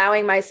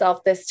allowing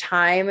myself this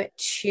time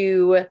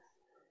to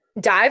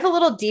dive a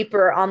little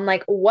deeper on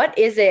like, what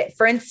is it,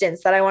 for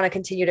instance, that I want to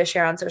continue to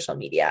share on social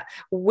media?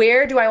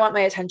 Where do I want my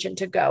attention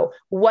to go?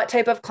 What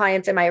type of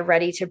clients am I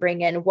ready to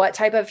bring in? What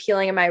type of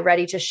healing am I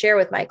ready to share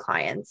with my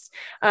clients?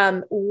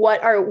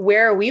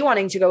 Where are we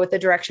wanting to go with the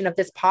direction of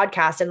this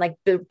podcast and like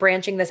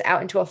branching this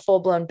out into a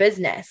full-blown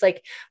business?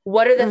 Like,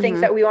 what are the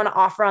things that we want to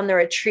offer on the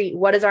retreat?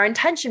 What is our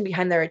intention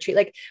behind the retreat?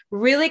 Like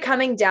really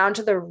coming down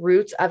to the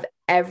roots of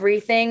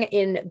everything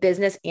in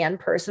business and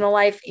personal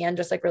life and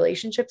just like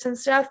relationships and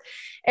stuff.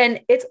 And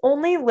it's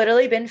only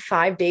literally been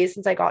 5 days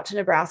since I got to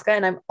Nebraska,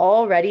 and I'm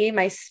already,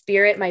 my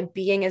spirit, my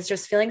being is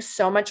just feeling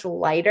so much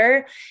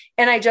lighter.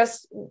 And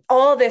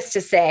all this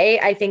to say,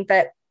 I think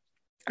that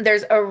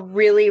there's a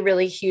really,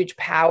 really huge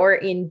power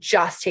in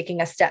just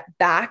taking a step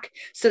back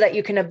so that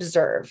you can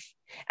observe.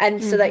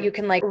 And so that you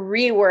can like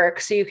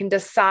rework, so you can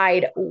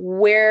decide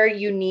where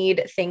you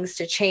need things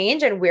to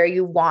change and where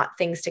you want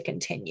things to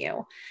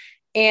continue.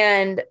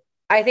 And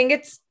I think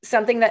it's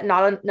something that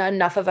not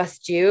enough of us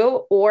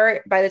do,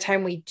 or by the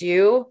time we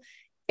do,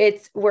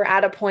 we're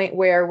at a point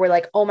where we're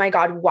like, oh my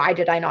God, why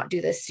did I not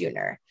do this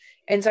sooner?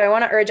 And so I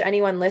want to urge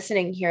anyone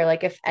listening here,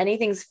 like if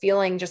anything's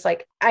feeling just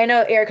like, I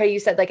know Erica, you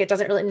said like, it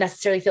doesn't really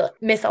necessarily feel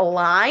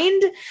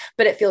misaligned,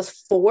 but it feels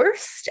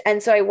forced.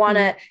 And so I want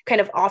to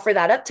kind of offer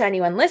that up to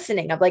anyone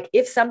listening of like,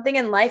 if something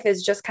in life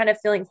is just kind of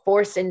feeling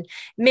forced, and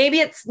maybe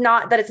it's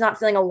not that it's not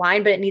feeling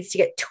aligned, but it needs to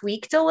get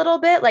tweaked a little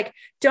bit, like,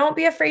 don't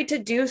be afraid to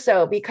do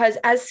so, because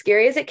as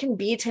scary as it can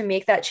be to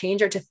make that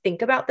change or to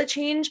think about the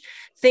change,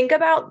 think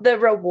about the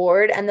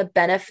reward and the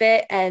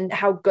benefit and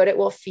how good it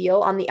will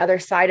feel on the other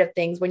side of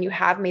things when you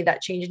have made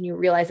that change and you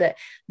realize that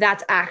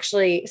that's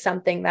actually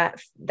something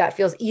that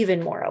feels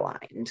even more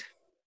aligned.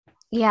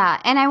 Yeah.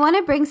 And I want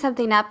to bring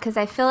something up because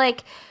I feel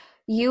like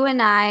you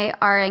and I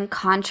are in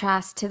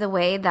contrast to the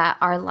way that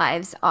our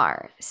lives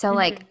are. So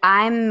like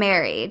I'm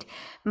married.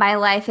 My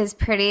life is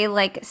pretty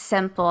like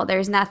simple.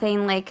 There's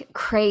nothing like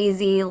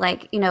crazy,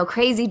 like, you know,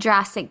 crazy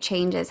drastic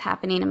changes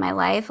happening in my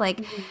life.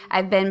 Like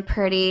I've been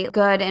pretty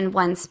good in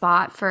one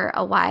spot for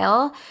a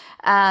while.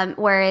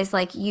 Whereas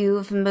like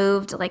you've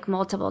moved like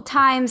multiple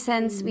times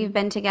since we've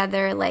been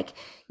together. Like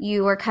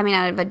you were coming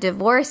out of a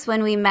divorce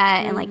when we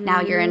met, and like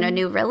now you're in a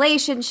new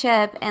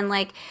relationship. And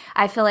like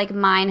I feel like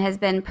mine has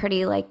been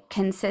pretty like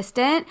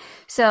consistent.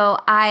 So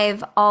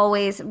I've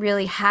always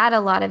really had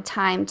a lot of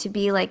time to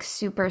be like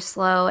super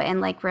slow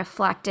and like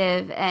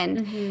reflective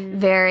and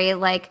very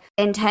like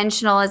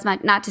intentional, as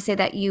much, not to say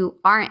that you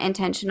aren't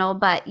intentional,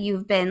 but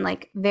you've been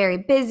like very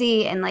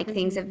busy and like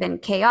things have been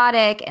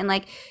chaotic, and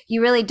like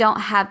you really don't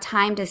have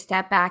time to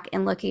step back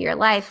and look at your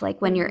life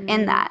like when you're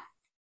in that.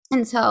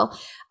 And so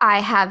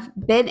I have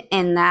been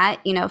in that,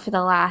 you know, for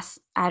the last,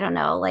 I don't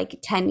know, like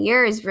 10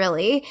 years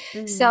really.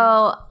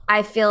 So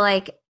I feel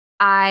like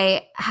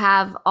I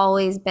have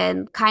always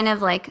been kind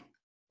of like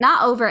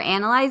not over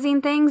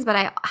analyzing things, but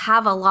I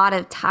have a lot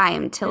of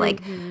time to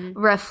like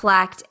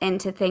reflect and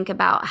to think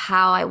about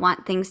how I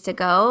want things to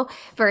go,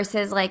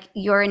 versus like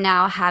you're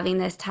now having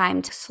this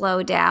time to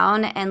slow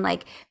down and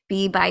like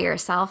be by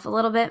yourself a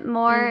little bit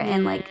more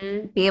and like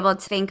be able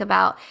to think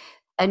about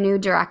a new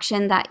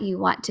direction that you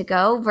want to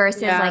go,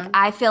 versus like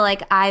I feel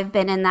like I've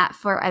been in that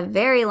for a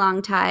very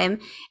long time,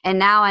 and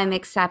now I'm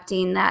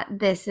accepting that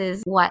this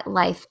is what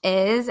life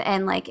is,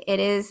 and like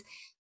it is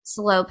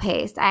slow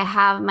paced. I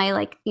have my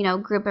like, you know,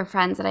 group of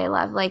friends that I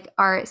love. Like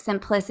our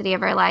simplicity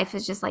of our life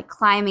is just like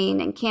climbing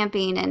and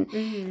camping,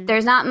 and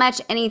there's not much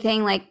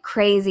anything like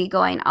crazy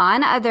going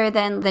on other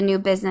than the new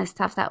business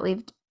stuff that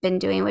we've been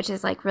doing, which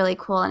is like really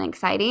cool and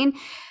exciting.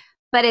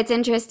 But it's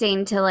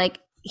interesting to like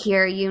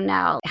hear you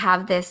now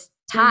have this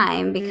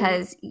time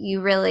because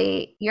you're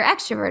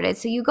extroverted,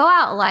 so you go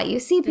out a lot, you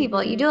see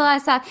people, you do a lot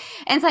of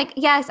stuff, and it's like,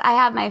 yes, I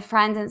have my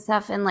friends and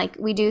stuff, and like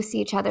we do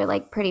see each other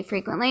like pretty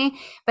frequently,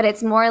 but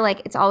it's more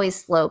like it's always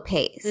slow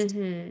paced.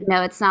 You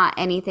know, it's not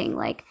anything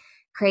like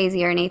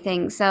crazy or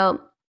anything.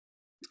 So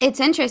it's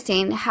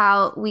interesting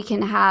how we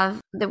can have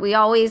that. We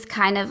always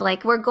kind of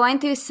like we're going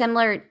through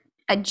similar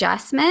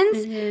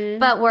adjustments,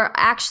 but we're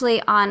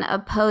actually on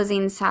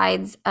opposing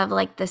sides of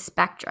like the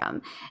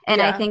spectrum.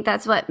 And I think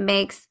that's what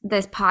makes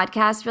this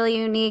podcast really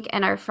unique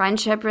and our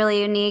friendship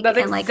really unique. That's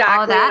and like exactly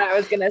all that. What I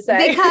was gonna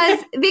say.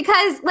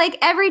 because like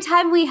every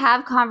time we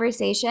have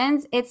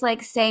conversations, it's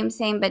like same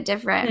but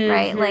different,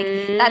 right? Like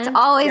that's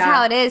always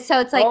how it is. So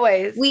it's like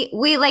always.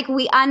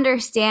 we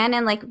understand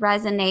and like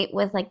resonate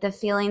with like the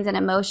feelings and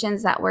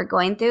emotions that we're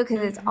going through,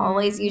 because it's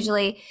always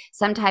usually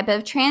some type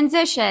of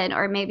transition,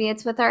 or maybe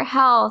it's with our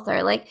health,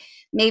 or like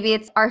maybe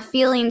it's our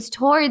feelings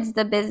towards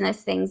the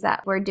business things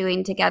that we're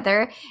doing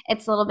together.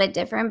 It's a little bit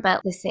different,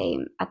 but the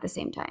same at the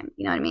same time.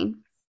 You know what I mean?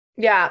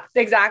 Yeah,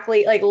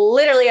 exactly. Like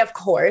literally, of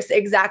course,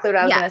 exactly what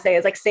I was going to say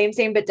is like same,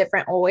 but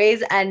different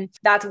always. And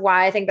that's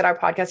why I think that our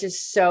podcast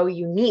is so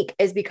unique,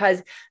 is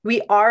because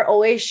we are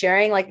always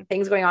sharing like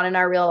things going on in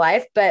our real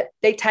life, but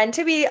they tend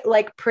to be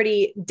like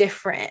pretty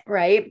different,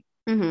 right?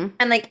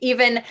 And like,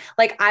 even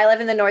like I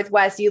live in the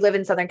Northwest, you live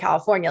in Southern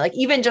California, like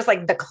even just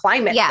like the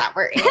climate that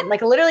we're in,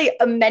 like literally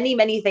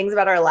many things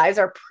about our lives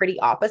are pretty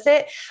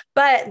opposite.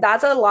 But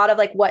that's a lot of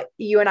like what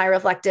you and I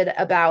reflected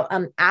about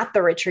at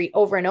the retreat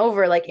over and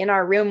over, like in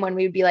our room when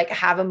we'd be like,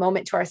 have a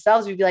moment to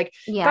ourselves, we'd be like,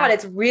 God,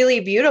 it's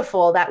really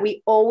beautiful that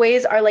we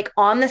always are like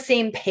on the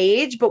same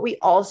page, but we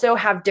also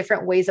have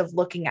different ways of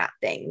looking at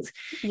things.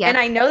 And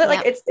I know that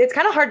like, it's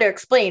kind of hard to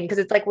explain, because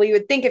it's like, well, you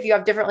would think if you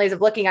have different ways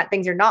of looking at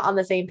things, you're not on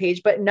the same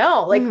page, but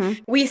no. Like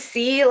we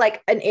see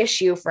like an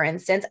issue, for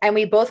instance, and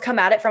we both come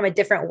at it from a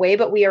different way,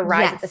 but we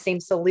arrive at the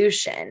same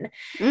solution.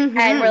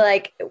 And we're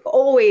like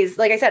always,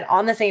 like I said,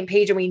 on the same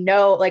page. And we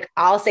know, like,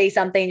 I'll say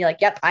something, you're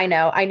like, yep, I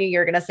know, I knew you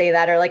were going to say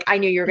that, or like, I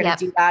knew you were going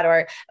to do that,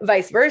 or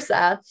vice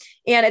versa.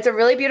 And it's a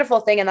really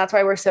beautiful thing. And that's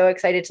why we're so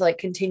excited to like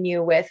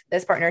continue with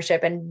this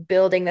partnership and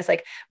building this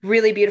like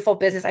really beautiful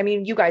business. I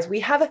mean, you guys,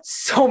 we have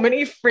so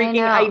many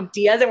freaking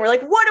ideas, and we're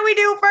like, what do we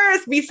do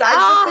first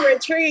besides the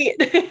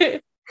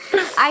retreat?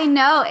 I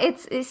know,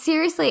 it's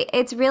seriously,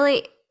 it's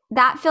really,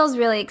 that feels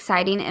really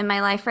exciting in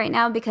my life right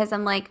now, because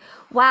I'm like,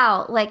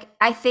 wow, like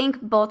I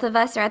think both of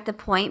us are at the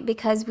point,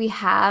 because we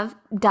have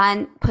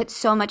put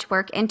so much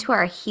work into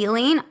our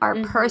healing, our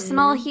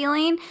personal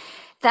healing,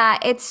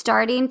 that it's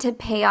starting to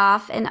pay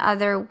off in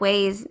other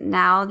ways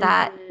now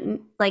that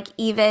like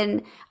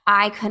even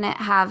I couldn't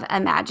have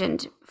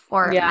imagined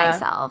for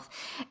myself.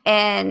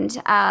 And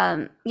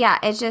yeah,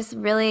 it's just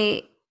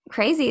really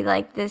crazy,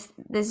 like this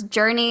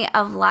journey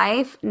of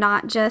life,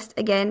 not just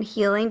again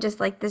healing, just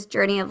like this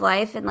journey of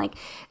life and like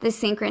the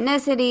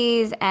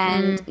synchronicities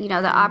and you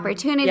know the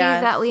opportunities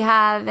that we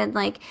have, and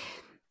like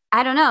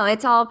I don't know,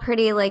 it's all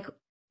pretty like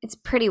it's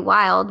pretty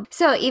wild.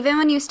 So even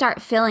when you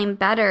start feeling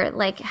better,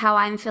 like how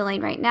I'm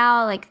feeling right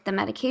now, like the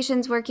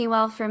medication's working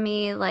well for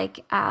me, like,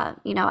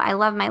 you know, I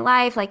love my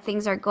life, like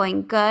things are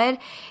going good.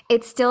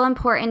 It's still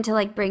important to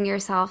like bring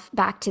yourself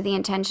back to the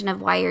intention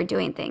of why you're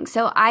doing things.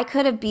 So I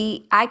could have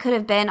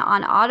been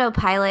on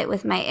autopilot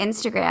with my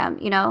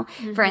Instagram, you know,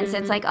 for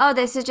instance, like, oh,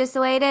 this is just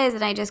the way it is.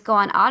 And I just go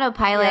on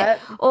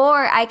autopilot,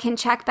 or I can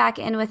check back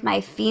in with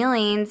my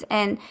feelings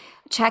and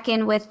check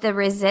in with the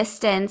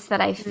resistance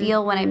that I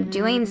feel when I'm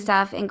doing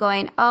stuff and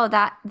going, oh,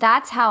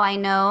 that's how I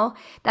know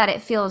that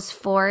it feels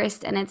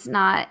forced and it's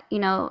not, you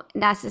know,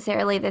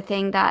 necessarily the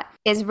thing that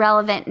is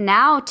relevant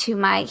now to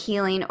my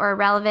healing or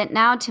relevant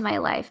now to my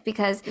life,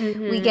 because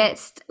we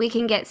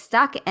can get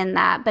stuck in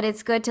that. But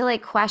it's good to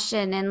like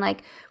question and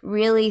like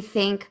really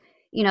think,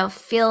 you know,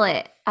 feel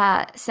it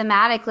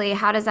somatically.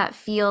 How does that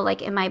feel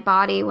like in my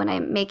body when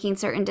I'm making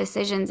certain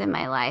decisions in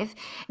my life?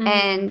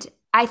 And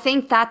I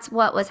think that's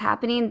what was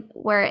happening,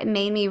 where it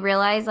made me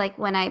realize, like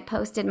when I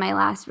posted my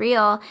last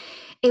reel,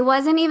 it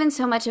wasn't even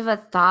so much of a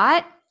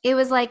thought. It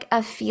was like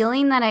a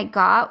feeling that I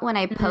got when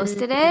I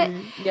posted it.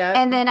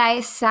 And then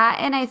I sat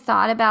and I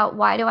thought about,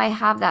 why do I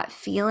have that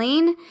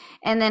feeling?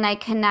 And then I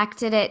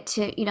connected it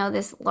to, you know,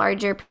 this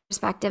larger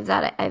perspective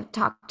that I've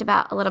talked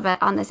about a little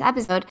bit on this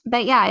episode.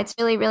 But yeah, it's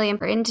really, really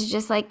important to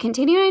just like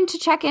continuing to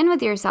check in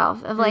with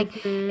yourself of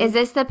like, is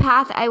this the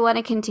path I want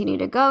to continue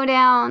to go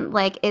down?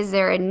 Like, is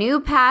there a new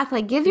path?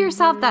 Like, give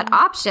yourself that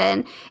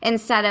option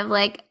instead of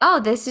like, oh,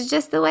 this is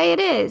just the way it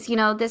is. You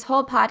know, this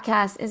whole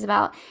podcast is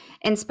about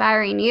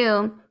inspiring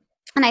you.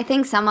 And I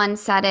think someone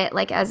said it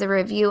like as a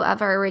review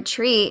of our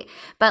retreat,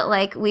 but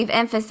like we've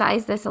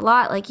emphasized this a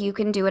lot, like you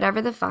can do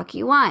whatever the fuck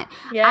you want.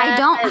 I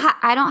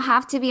don't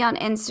have to be on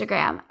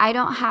Instagram. I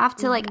don't have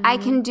to like, I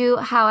can do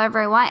however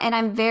I want. And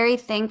I'm very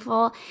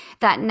thankful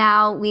that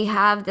now we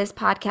have this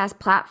podcast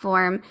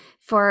platform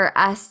for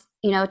us,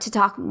 you know, to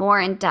talk more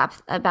in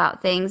depth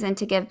about things and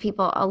to give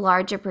people a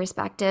larger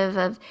perspective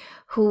of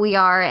who we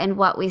are and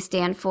what we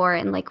stand for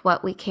and like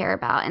what we care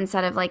about,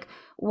 instead of like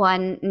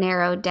one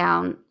narrowed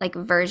down like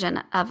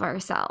version of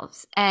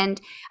ourselves. And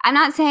I'm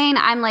not saying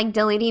I'm like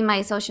deleting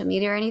my social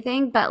media or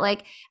anything, but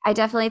like I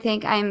definitely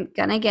think I'm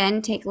gonna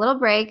again take a little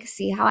break,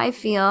 see how I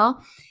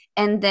feel,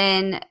 and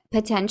then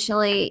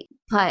potentially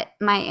put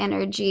my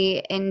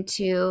energy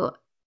into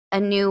a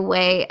new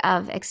way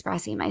of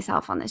expressing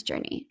myself on this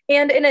journey.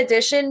 And in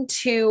addition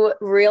to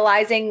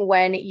realizing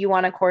when you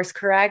want to course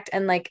correct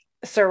and like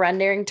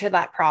surrendering to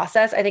that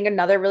process, I think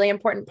another really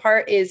important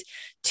part is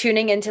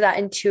tuning into that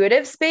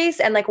intuitive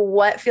space and like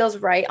what feels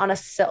right on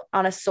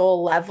a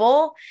soul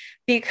level.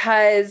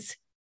 Because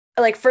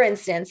like, for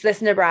instance,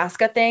 this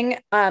Nebraska thing,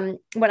 when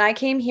I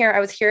came here, I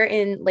was here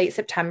in late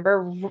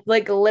September,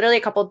 like literally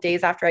a couple of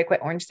days after I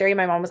quit Orange Theory.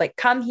 My mom was like,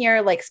 come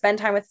here, like spend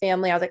time with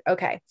family. I was like,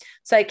 okay.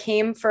 So I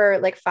came for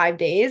like 5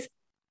 days.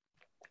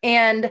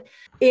 And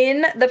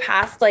in the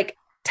past, like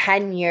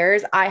 10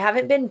 years, I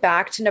haven't been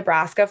back to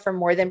Nebraska for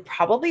more than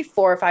probably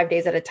 4 or 5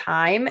 days at a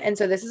time. And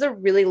so this is a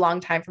really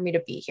long time for me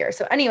to be here.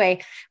 So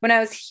anyway, when I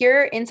was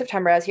here in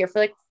September, I was here for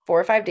like 4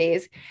 or 5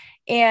 days.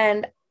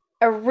 And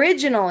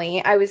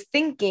originally I was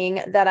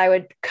thinking that I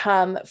would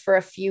come for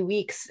a few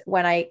weeks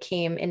when I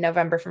came in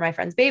November for my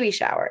friend's baby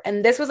shower.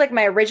 And this was like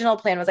my original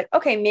plan was like,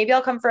 okay, maybe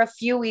I'll come for a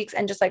few weeks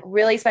and just like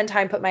really spend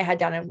time, put my head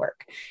down and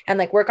work and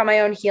like work on my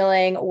own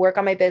healing, work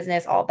on my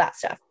business, all that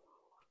stuff,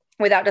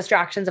 without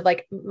distractions of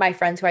like my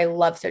friends who I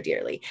love so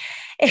dearly.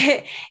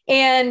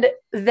 And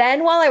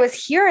then while I was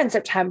here in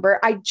September,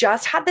 I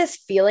just had this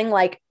feeling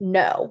like,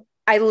 no,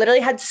 I literally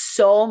had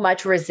so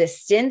much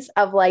resistance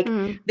of like,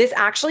 this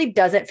actually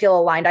doesn't feel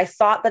aligned. I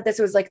thought that this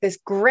was like this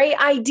great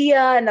idea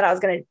and that I was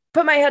going to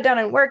put my head down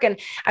and work. And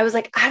I was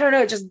like, I don't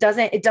know,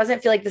 it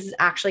doesn't feel like this is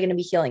actually going to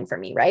be healing for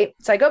me. Right.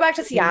 So I go back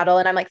to Seattle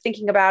and I'm like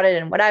thinking about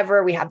it and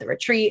whatever. We had the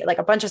retreat, like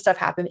a bunch of stuff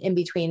happened in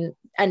between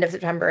end of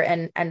September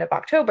and end of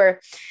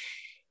October.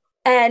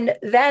 And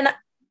then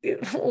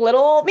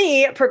little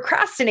me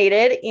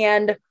procrastinated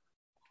and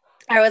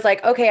I was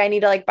like, okay, I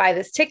need to like buy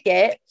this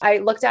ticket. I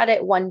looked at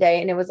it one day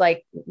and it was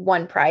like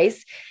one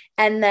price.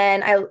 And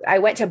then I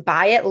went to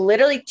buy it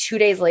literally 2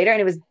 days later and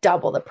it was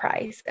double the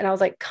price. And I was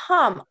like,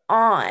 come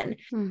on.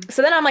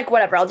 So then I'm like,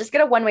 whatever, I'll just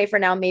get a one-way for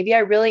now. Maybe I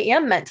really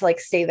am meant to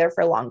like stay there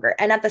for longer.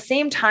 And at the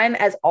same time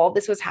as all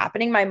this was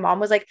happening, my mom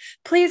was like,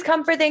 please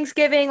come for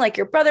Thanksgiving. Like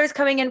your brother's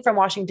coming in from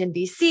Washington,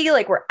 DC.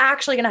 Like we're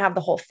actually going to have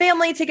the whole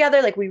family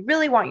together. Like we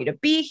really want you to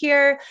be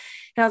here.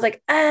 And I was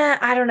like,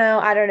 I don't know.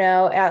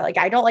 Like,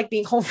 I don't like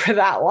being home for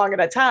that long at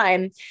a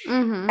time.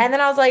 And then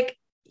I was like,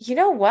 you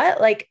know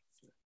what? Like,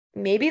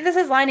 maybe this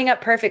is lining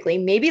up perfectly.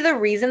 Maybe the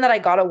reason that I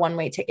got a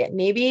one-way ticket,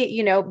 maybe,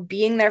 you know,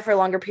 being there for a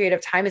longer period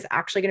of time is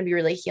actually going to be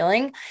really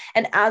healing.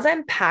 And as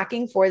I'm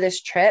packing for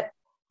this trip,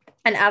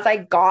 and as I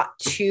got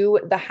to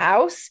the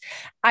house,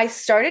 I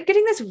started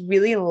getting this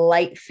really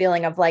light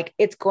feeling of like,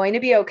 it's going to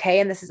be okay.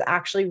 And this is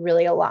actually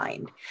really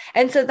aligned.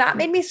 And so that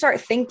made me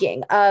start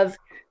thinking of,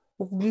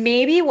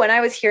 maybe when I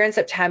was here in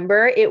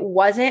September, it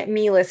wasn't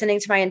me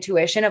listening to my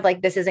intuition of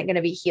like, this isn't going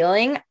to be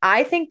healing.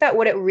 I think that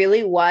what it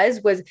really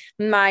was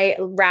my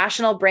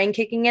rational brain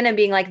kicking in and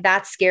being like,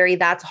 that's scary.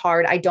 That's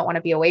hard. I don't want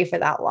to be away for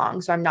that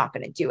long. So I'm not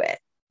going to do it.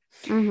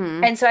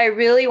 Mm-hmm. And so I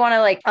really want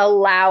to like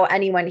allow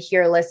anyone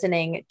here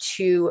listening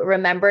to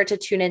remember to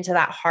tune into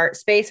that heart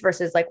space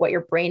versus like what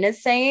your brain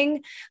is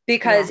saying,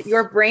 because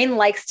your brain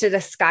likes to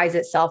disguise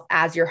itself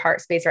as your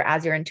heart space or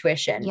as your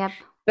intuition. Yep.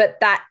 But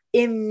that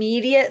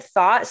immediate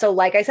thought. So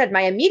like I said,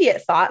 my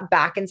immediate thought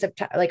back in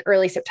September, like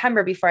early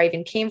September, before I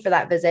even came for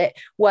that visit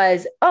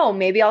was, oh,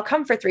 maybe I'll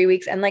come for 3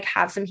 weeks and like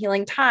have some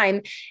healing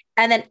time.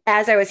 And then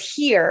as I was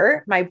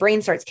here, my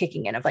brain starts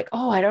kicking in of like,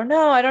 oh, I don't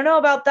know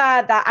about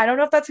that. I don't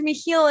know if that's gonna be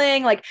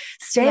healing, like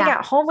staying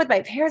at home with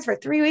my parents for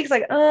 3 weeks.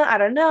 Like, I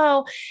don't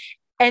know.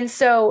 And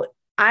so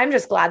I'm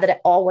just glad that it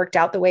all worked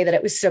out the way that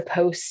it was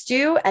supposed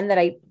to. And that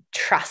I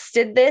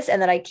trusted this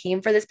and that I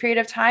came for this period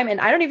of time. And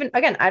I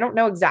don't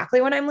know exactly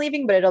when I'm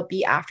leaving, but it'll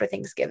be after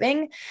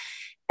Thanksgiving.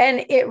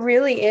 And it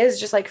really is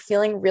just like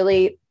feeling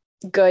really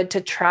good to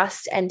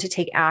trust and to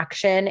take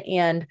action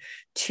and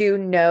to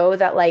know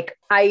that like,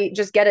 I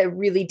just get a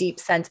really deep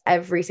sense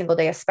every single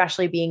day,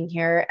 especially being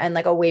here and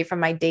like away from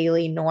my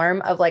daily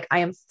norm of like, I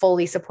am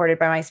fully supported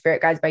by my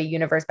spirit guides, by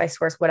universe, by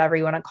source, whatever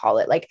you want to call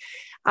it. Like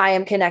I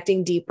am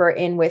connecting deeper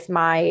in with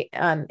my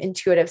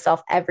intuitive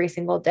self every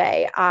single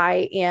day.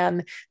 I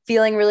am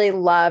feeling really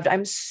loved.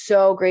 I'm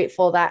so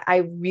grateful that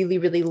I really,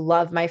 really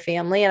love my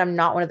family. And I'm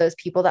not one of those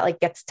people that like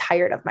gets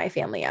tired of my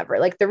family ever.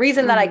 Like the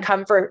reason that I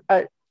come for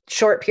a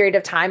short period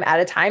of time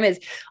at a time is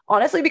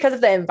honestly because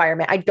of the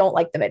environment. I don't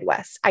like the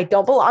Midwest. I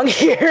don't belong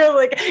here.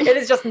 Like it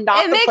is just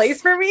not the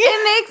place for me.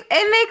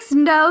 It makes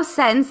no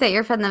sense that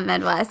you're from the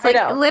Midwest. Like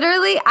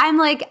literally, I'm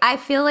like, I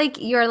feel like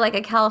you're like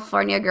a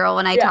California girl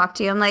when I talk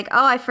to you. I'm like,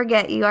 oh, I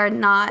forget you are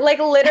not. Like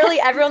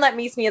literally everyone that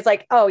meets me is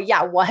like, oh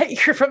yeah,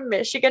 what? You're from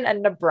Michigan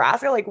and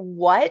Nebraska? Like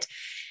what?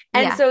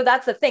 And so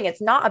that's the thing.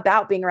 It's not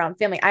about being around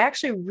family. I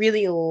actually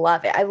really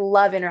love it. I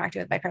love interacting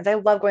with my parents. I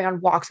love going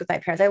on walks with my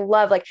parents. I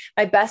love like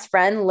my best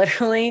friend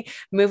literally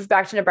moved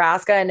back to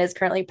Nebraska and is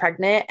currently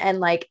pregnant.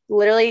 And like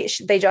literally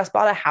they just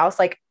bought a house,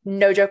 like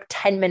no joke,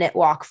 10-minute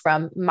walk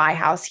from my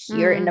house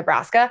here in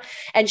Nebraska.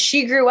 And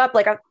she grew up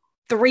like a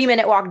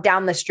 3-minute walk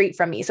down the street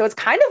from me. So it's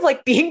kind of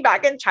like being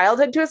back in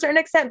childhood to a certain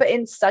extent, but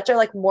in such a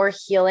like more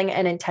healing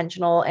and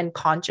intentional and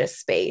conscious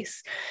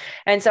space.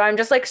 And so I'm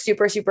just like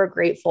super, super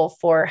grateful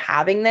for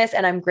having this.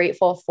 And I'm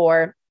grateful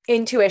for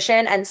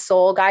intuition and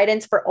soul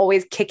guidance for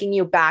always kicking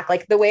you back.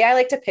 Like the way I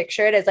like to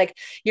picture it is like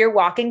you're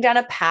walking down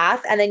a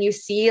path and then you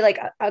see like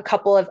a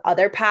couple of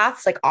other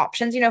paths, like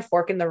options,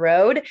 fork in the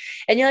road.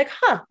 And you're like,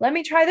 let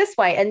me try this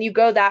way. And you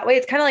go that way.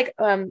 It's kind of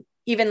like,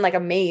 even like a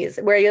maze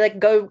where you like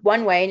go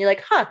one way and you're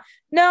like,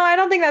 no, I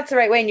don't think that's the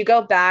right way. And you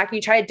go back and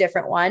you try a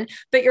different one,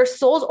 but your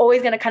soul's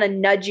always going to kind of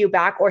nudge you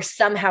back or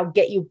somehow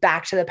get you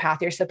back to the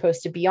path you're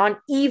supposed to be on,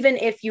 even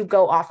if you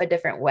go off a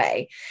different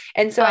way.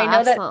 And so I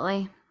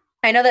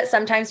know that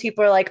sometimes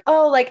people are like,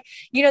 oh, like,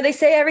 they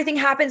say everything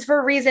happens for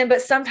a reason,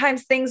 but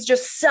sometimes things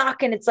just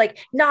suck and it's like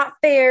not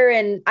fair.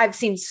 And I've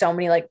seen so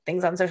many like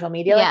things on social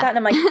media like that. And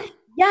I'm like,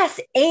 yes.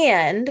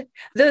 And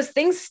those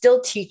things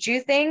still teach you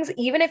things.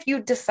 Even if you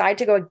decide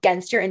to go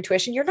against your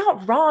intuition, you're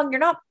not wrong. You're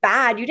not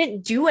bad. You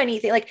didn't do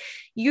anything. Like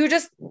you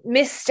just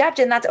misstepped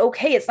and that's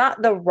okay. It's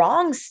not the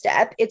wrong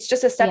step. It's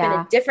just a step in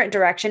a different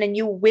direction. And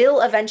you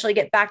will eventually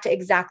get back to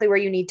exactly where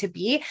you need to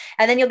be.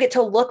 And then you'll get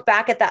to look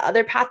back at that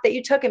other path that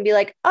you took and be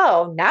like,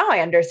 oh, now I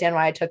understand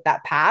why I took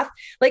that path.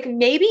 Like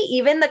maybe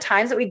even the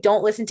times that we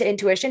don't listen to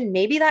intuition,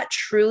 maybe that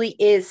truly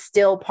is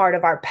still part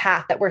of our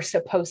path that we're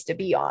supposed to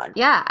be on.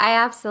 Yeah, I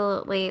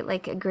absolutely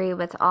like agree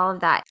with all of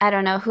that. I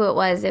don't know who it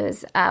was. It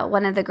was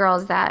one of the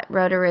girls that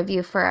wrote a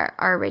review for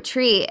our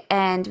retreat.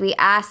 And we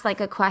asked like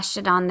a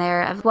question on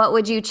there of what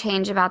would you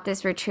change about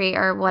this retreat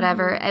or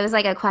whatever. It was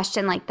like a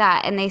question like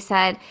that. And they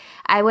said,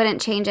 I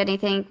wouldn't change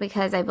anything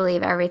because I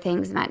believe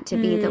everything's meant to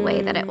be the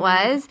way that it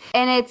was.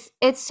 And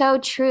it's so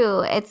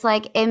true. It's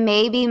like, it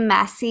may be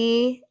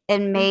messy. It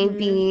may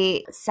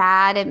be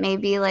sad. It may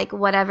be like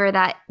whatever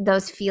that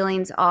those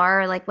feelings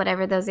are, like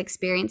whatever those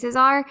experiences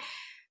are.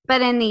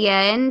 But in the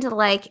end,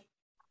 like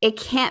it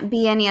can't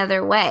be any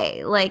other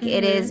way. Like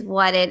it is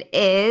what it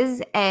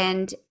is.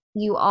 And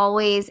you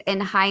always, in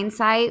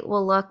hindsight,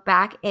 will look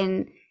back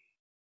and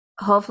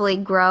hopefully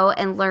grow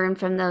and learn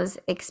from those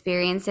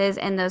experiences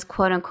and those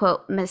quote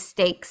unquote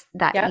mistakes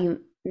that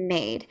you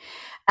made.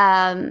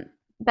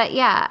 But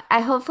yeah,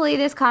 hopefully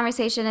this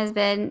conversation has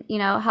been,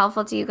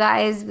 helpful to you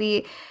guys.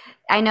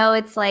 I know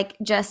it's like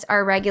just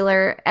our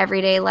regular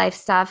everyday life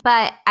stuff,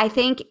 but I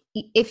think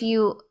if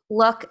you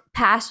look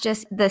past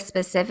just the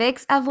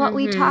specifics of what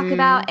we talk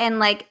about and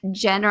like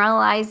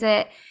generalize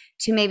it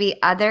to maybe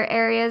other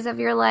areas of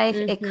your life,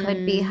 it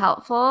could be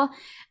helpful.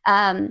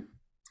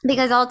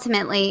 Because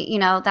ultimately,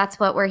 that's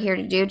what we're here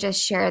to do,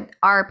 just share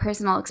our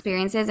personal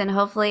experiences. And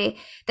hopefully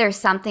there's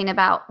something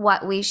about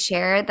what we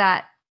share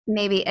that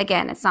maybe,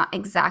 again, it's not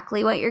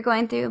exactly what you're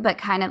going through, but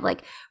kind of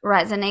like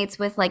resonates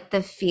with like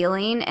the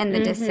feeling and the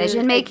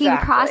decision-making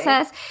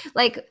process.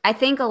 Like, I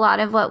think a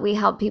lot of what we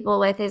help people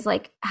with is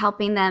like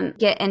helping them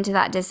get into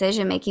that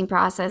decision-making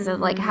process of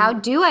like, how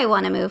do I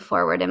want to move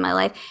forward in my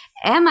life?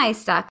 Am I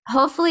stuck?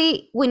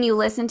 Hopefully, when you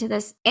listen to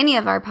this, any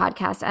of our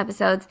podcast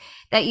episodes,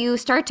 that you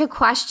start to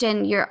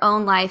question your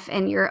own life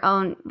and your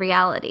own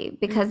reality,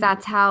 because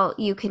that's how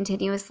you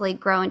continuously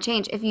grow and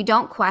change. If you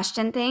don't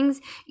question things,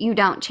 you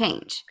don't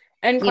change.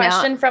 And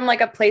question from like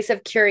a place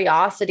of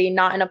curiosity,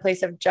 not in a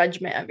place of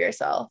judgment of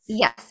yourself.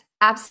 Yes,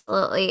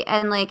 absolutely.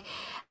 And like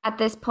at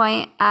this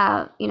point,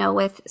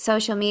 with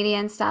social media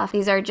and stuff,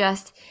 these are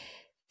just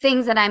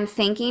things that I'm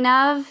thinking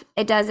of.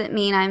 It doesn't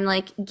mean I'm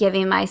like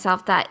giving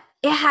myself that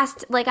it has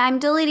to, like, I'm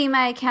deleting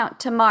my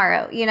account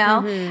tomorrow,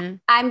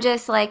 I'm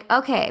just like,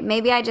 okay,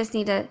 maybe I just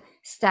need to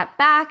step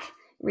back,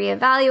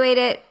 reevaluate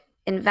it,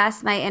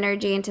 invest my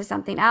energy into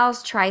something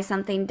else, try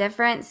something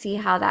different, see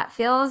how that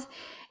feels.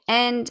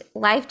 And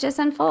life just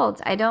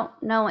unfolds. I don't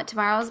know what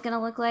tomorrow is going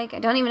to look like. I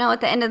don't even know what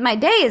the end of my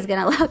day is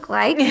going to look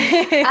like.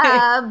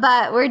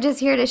 But we're just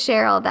here to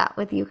share all that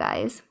with you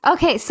guys.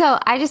 Okay, so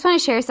I just want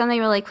to share something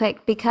really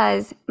quick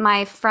because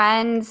my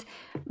friend's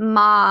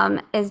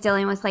mom is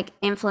dealing with like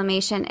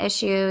inflammation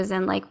issues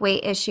and like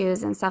weight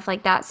issues and stuff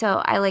like that.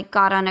 So I like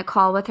got on a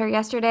call with her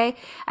yesterday.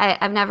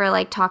 I've never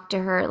like talked to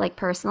her like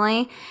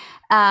personally.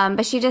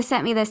 But she just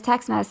sent me this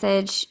text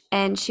message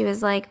and she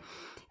was like,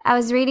 I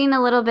was reading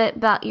a little bit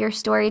about your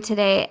story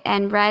today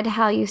and read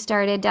how you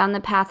started down the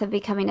path of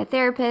becoming a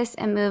therapist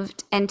and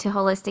moved into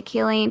holistic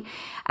healing.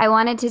 I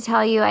wanted to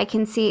tell you I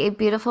can see a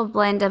beautiful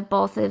blend of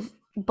both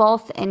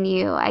in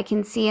you. I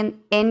can see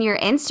in your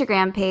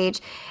Instagram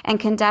page and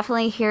can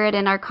definitely hear it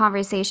in our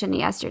conversation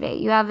yesterday.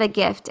 You have a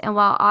gift, and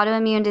while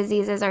autoimmune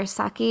diseases are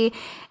sucky,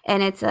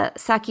 and it's a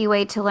sucky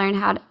way to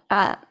learn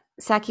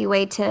sucky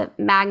way to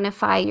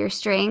magnify your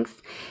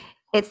strengths,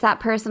 it's that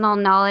personal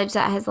knowledge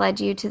that has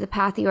led you to the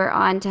path you are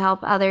on to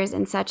help others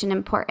in such an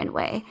important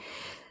way.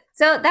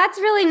 So that's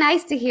really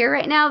nice to hear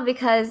right now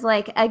because,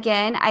 like,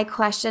 again, I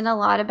question a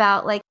lot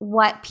about like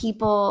what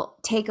people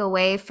take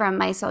away from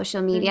my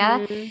social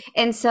media.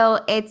 And so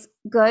it's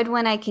good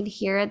when I can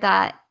hear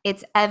that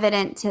it's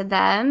evident to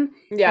them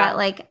that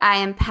like I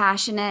am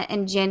passionate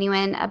and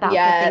genuine about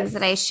the things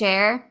that I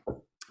share.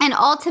 And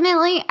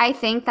ultimately, I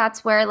think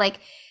that's where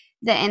like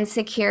the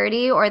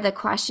insecurity or the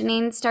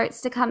questioning starts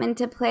to come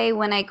into play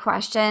when I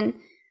question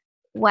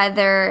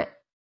whether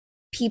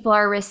people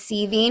are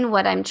receiving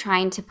what I'm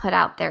trying to put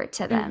out there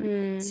to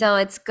them. So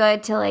it's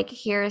good to like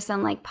hear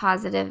some like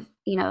positive,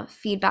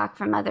 feedback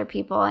from other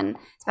people, and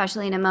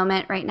especially in a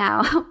moment right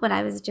now when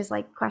I was just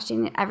like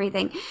questioning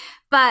everything.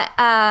 But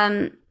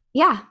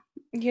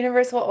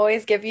Universe will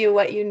always give you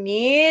what you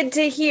need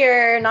to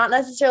hear, not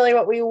necessarily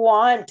what we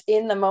want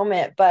in the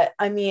moment. But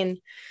I mean,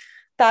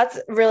 that's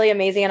really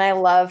amazing. And I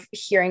love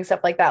hearing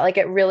stuff like that. Like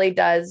it really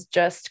does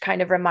just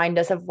kind of remind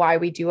us of why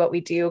we do what we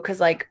do.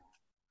 Cause like,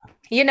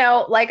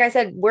 like I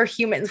said, we're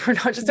humans, we're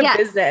not just a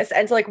business.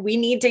 And so like, we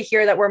need to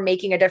hear that we're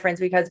making a difference,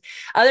 because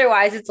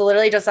otherwise it's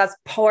literally just us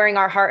pouring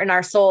our heart and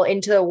our soul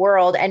into the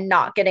world and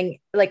not getting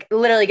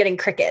literally getting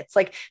crickets,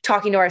 like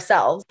talking to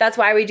ourselves. That's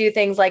why we do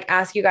things like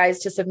ask you guys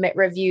to submit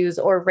reviews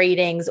or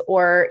ratings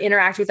or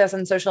interact with us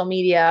on social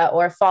media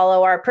or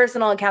follow our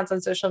personal accounts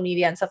on social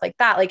media and stuff like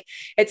that. Like,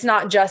 it's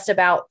not just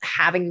about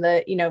having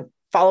the,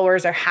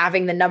 followers or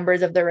having the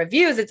numbers of the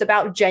reviews. It's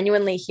about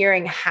genuinely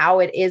hearing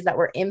how it is that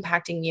we're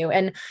impacting you.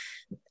 And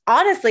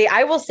honestly,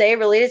 I will say,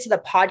 related to the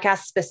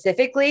podcast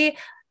specifically,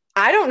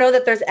 I don't know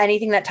that there's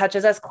anything that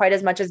touches us quite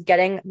as much as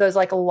getting those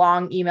like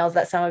long emails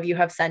that some of you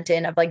have sent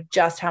in of like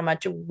just how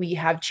much we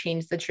have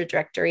changed the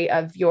trajectory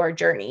of your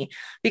journey.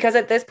 Because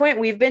at this point,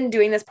 we've been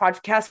doing this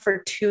podcast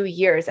for 2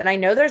 years. And I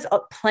know there's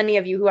plenty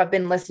of you who have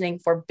been listening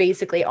for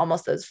basically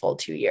almost those full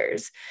 2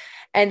 years.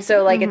 And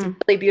so like, it's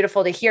really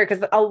beautiful to hear,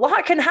 because a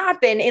lot can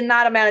happen in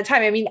that amount of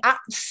time. I mean,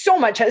 so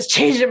much has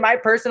changed in my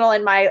personal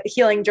and my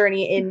healing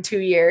journey in 2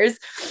 years.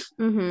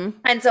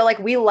 And so like,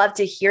 we love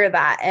to hear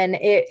that. And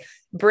it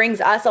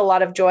brings us a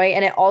lot of joy,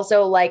 and it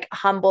also like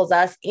humbles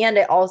us, and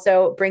it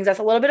also brings us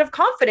a little bit of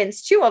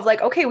confidence too, of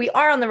like, okay, we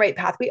are on the right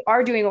path. We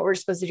are doing what we're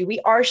supposed to do. We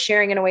are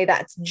sharing in a way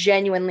that's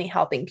genuinely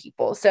helping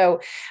people. So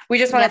we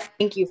just want to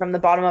thank you from the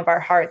bottom of our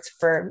hearts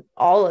for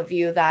all of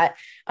you that,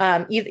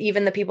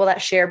 even the people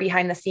that share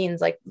behind the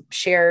scenes, like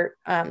share,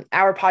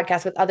 our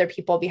podcast with other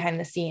people behind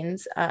the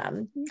scenes.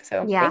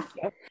 So thank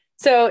you.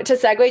 So to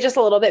segue just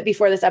a little bit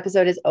before this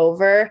episode is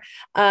over,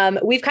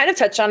 we've kind of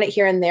touched on it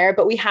here and there,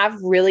 but we have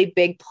really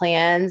big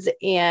plans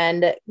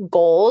and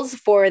goals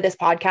for this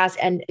podcast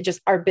and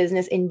just our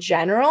business in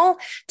general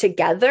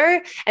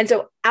together. And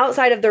so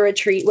outside of the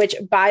retreat, which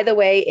by the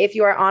way, if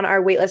you are on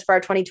our waitlist for our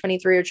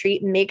 2023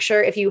 retreat, make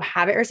sure if you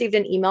haven't received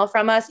an email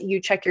from us,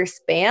 you check your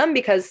spam,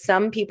 because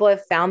some people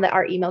have found that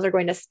our emails are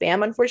going to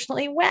spam,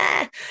 unfortunately.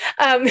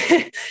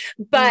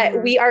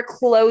 But we are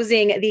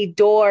closing the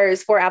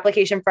doors for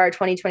application for our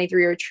 2023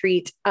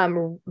 retreat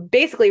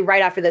basically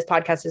right after this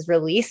podcast is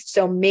released.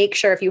 So make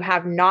sure if you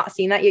have not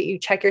seen that yet, you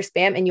check your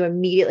spam and you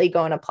immediately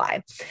go and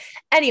apply.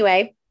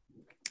 Anyway,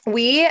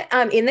 we,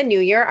 in the new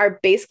year, are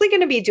basically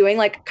going to be doing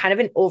like kind of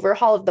an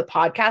overhaul of the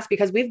podcast,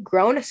 because we've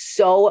grown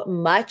so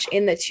much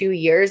in the 2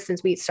 years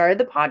since we started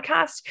the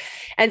podcast.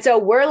 And so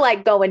we're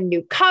like going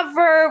new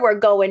cover, we're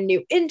going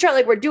new intro,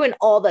 like we're doing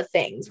all the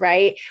things,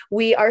 right?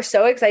 We are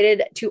so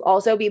excited to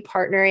also be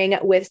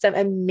partnering with some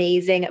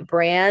amazing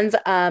brands.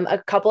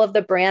 A couple of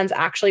the brands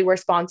actually were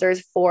sponsors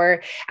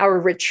for our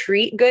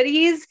retreat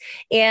goodies.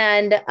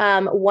 And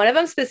one of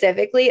them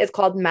specifically is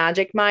called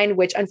Magic Mind,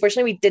 which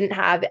unfortunately we didn't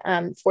have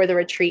for the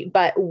retreat,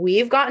 but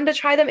we've gotten to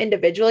try them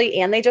individually,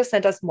 and they just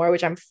sent us more,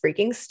 which I'm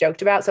freaking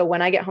stoked about. So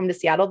when I get home to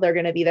Seattle, they're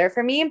going to be there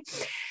for me.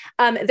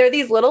 They're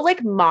these little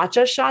like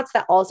matcha shots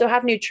that also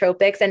have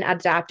nootropics and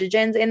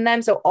adaptogens in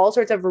them. So all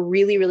sorts of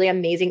really, really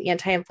amazing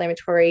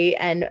anti-inflammatory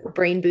and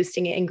brain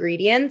boosting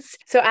ingredients.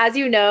 So as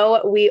you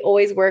know, we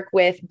always work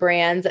with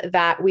brands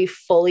that we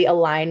fully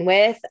align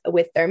with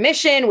their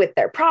mission, with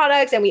their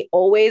products. And we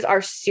always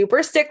are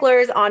super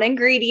sticklers on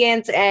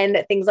ingredients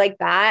and things like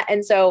that.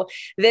 And so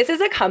this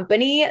is a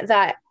company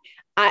that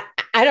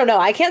I don't know.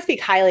 I can't speak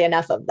highly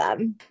enough of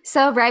them.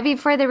 So right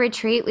before the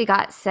retreat, we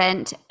got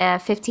sent a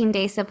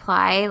 15-day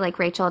supply. Like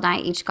Rachel and I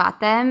each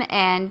got them.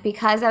 And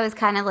because I was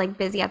kind of like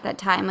busy at that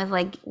time with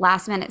like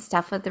last minute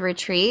stuff with the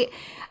retreat,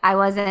 I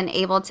wasn't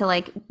able to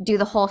like do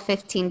the whole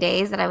 15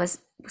 days that I was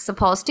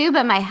supposed to.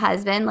 But my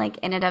husband like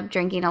ended up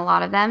drinking a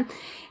lot of them.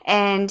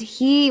 And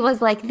he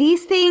was like,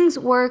 these things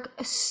work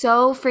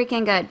so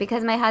freaking good,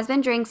 because my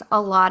husband drinks a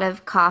lot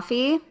of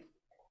coffee.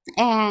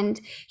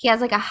 And he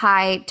has like a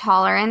high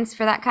tolerance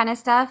for that kind of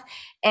stuff.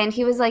 And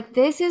he was like,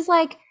 this is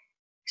like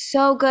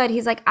so good.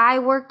 He's like, I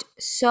worked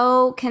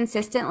so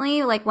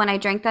consistently. Like when I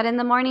drank that in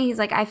the morning, he's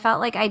like, I felt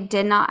like I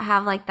did not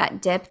have like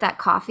that dip that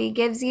coffee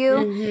gives you.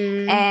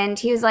 Mm-hmm. And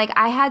he was like,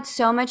 I had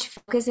so much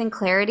focus and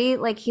clarity.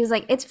 Like, he was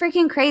like, it's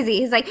freaking crazy.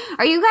 He's like,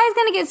 are you guys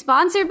going to get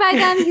sponsored by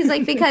them? He's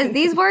like, because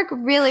these work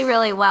really,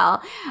 really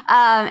well.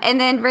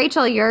 And then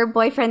Rachel, your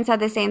boyfriend said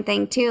the same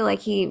thing too. Like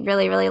he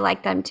really, really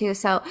liked them too.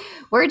 So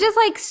we're just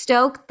like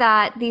stoked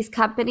that these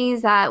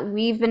companies that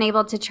we've been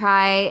able to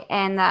try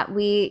and that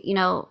we, you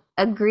know,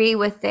 agree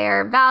with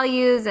their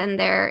values and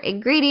their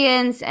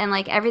ingredients and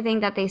like everything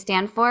that they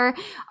stand for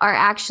are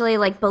actually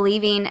like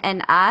believing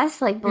in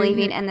us, like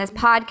believing in this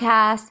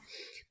podcast,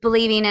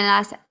 believing in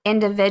us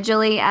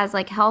individually as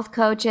like health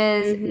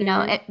coaches, you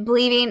know,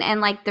 believing in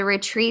like the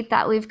retreat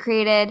that we've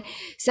created.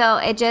 So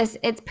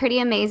it's pretty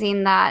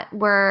amazing that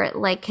we're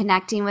like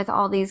connecting with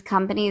all these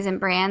companies and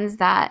brands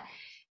that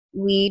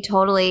we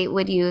totally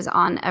would use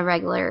on a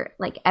regular,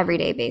 like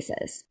everyday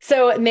basis.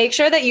 So make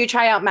sure that you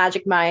try out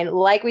Magic Mind.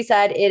 Like we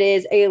said, it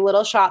is a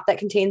little shot that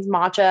contains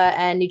matcha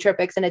and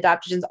nootropics and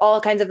adaptogens, all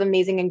kinds of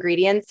amazing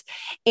ingredients.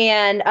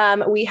 And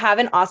we have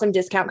an awesome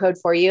discount code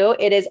for you.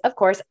 It is, of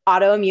course,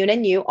 Autoimmune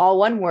and You, all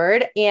one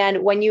word.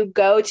 And when you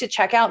go to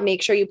checkout,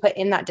 make sure you put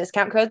in that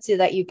discount code so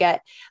that you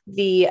get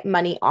the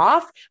money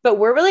off. But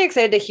we're really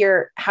excited to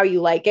hear how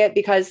you like it,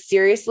 because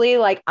seriously,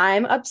 like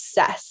I'm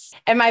obsessed.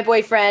 And my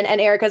boyfriend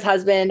and Erica's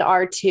husband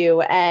are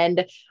too.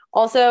 And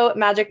also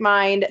Magic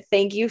Mind,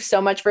 thank you so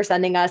much for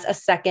sending us a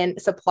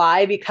second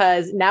supply,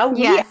 because now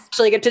we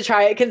actually get to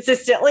try it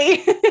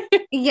consistently.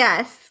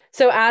 Yes.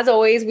 So as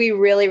always, we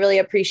really, really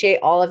appreciate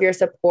all of your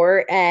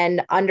support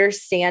and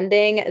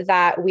understanding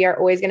that we are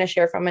always going to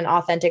share from an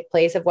authentic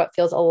place of what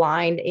feels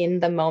aligned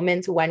in the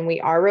moment when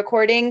we are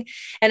recording.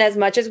 And as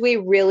much as we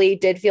really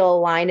did feel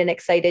aligned and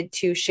excited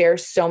to share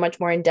so much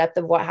more in depth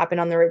of what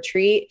happened on the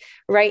retreat,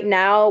 right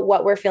now,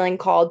 what we're feeling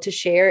called to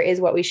share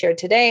is what we shared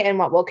today and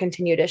what we'll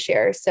continue to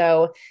share.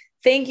 So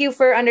thank you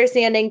for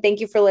understanding.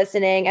 Thank you for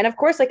listening. And of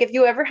course, like if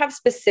you ever have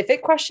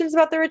specific questions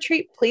about the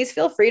retreat, please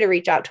feel free to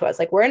reach out to us.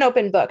 Like we're an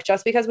open book.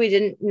 Just because we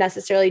didn't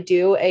necessarily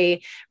do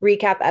a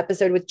recap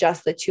episode with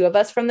just the two of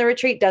us from the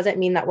retreat doesn't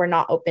mean that we're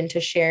not open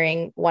to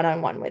sharing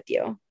one-on-one with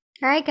you. All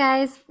right,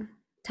 guys.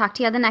 Talk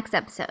to you on the next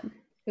episode.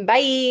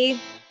 Bye.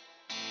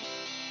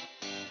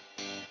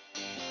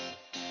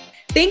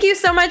 Thank you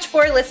so much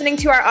for listening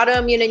to our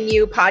Autoimmune and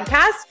You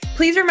podcast.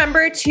 Please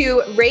remember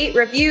to rate,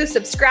 review,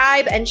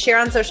 subscribe, and share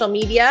on social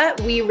media.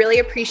 We really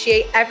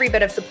appreciate every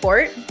bit of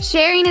support.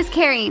 Sharing is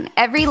caring.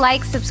 Every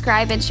like,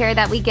 subscribe, and share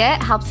that we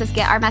get helps us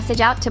get our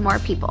message out to more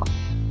people.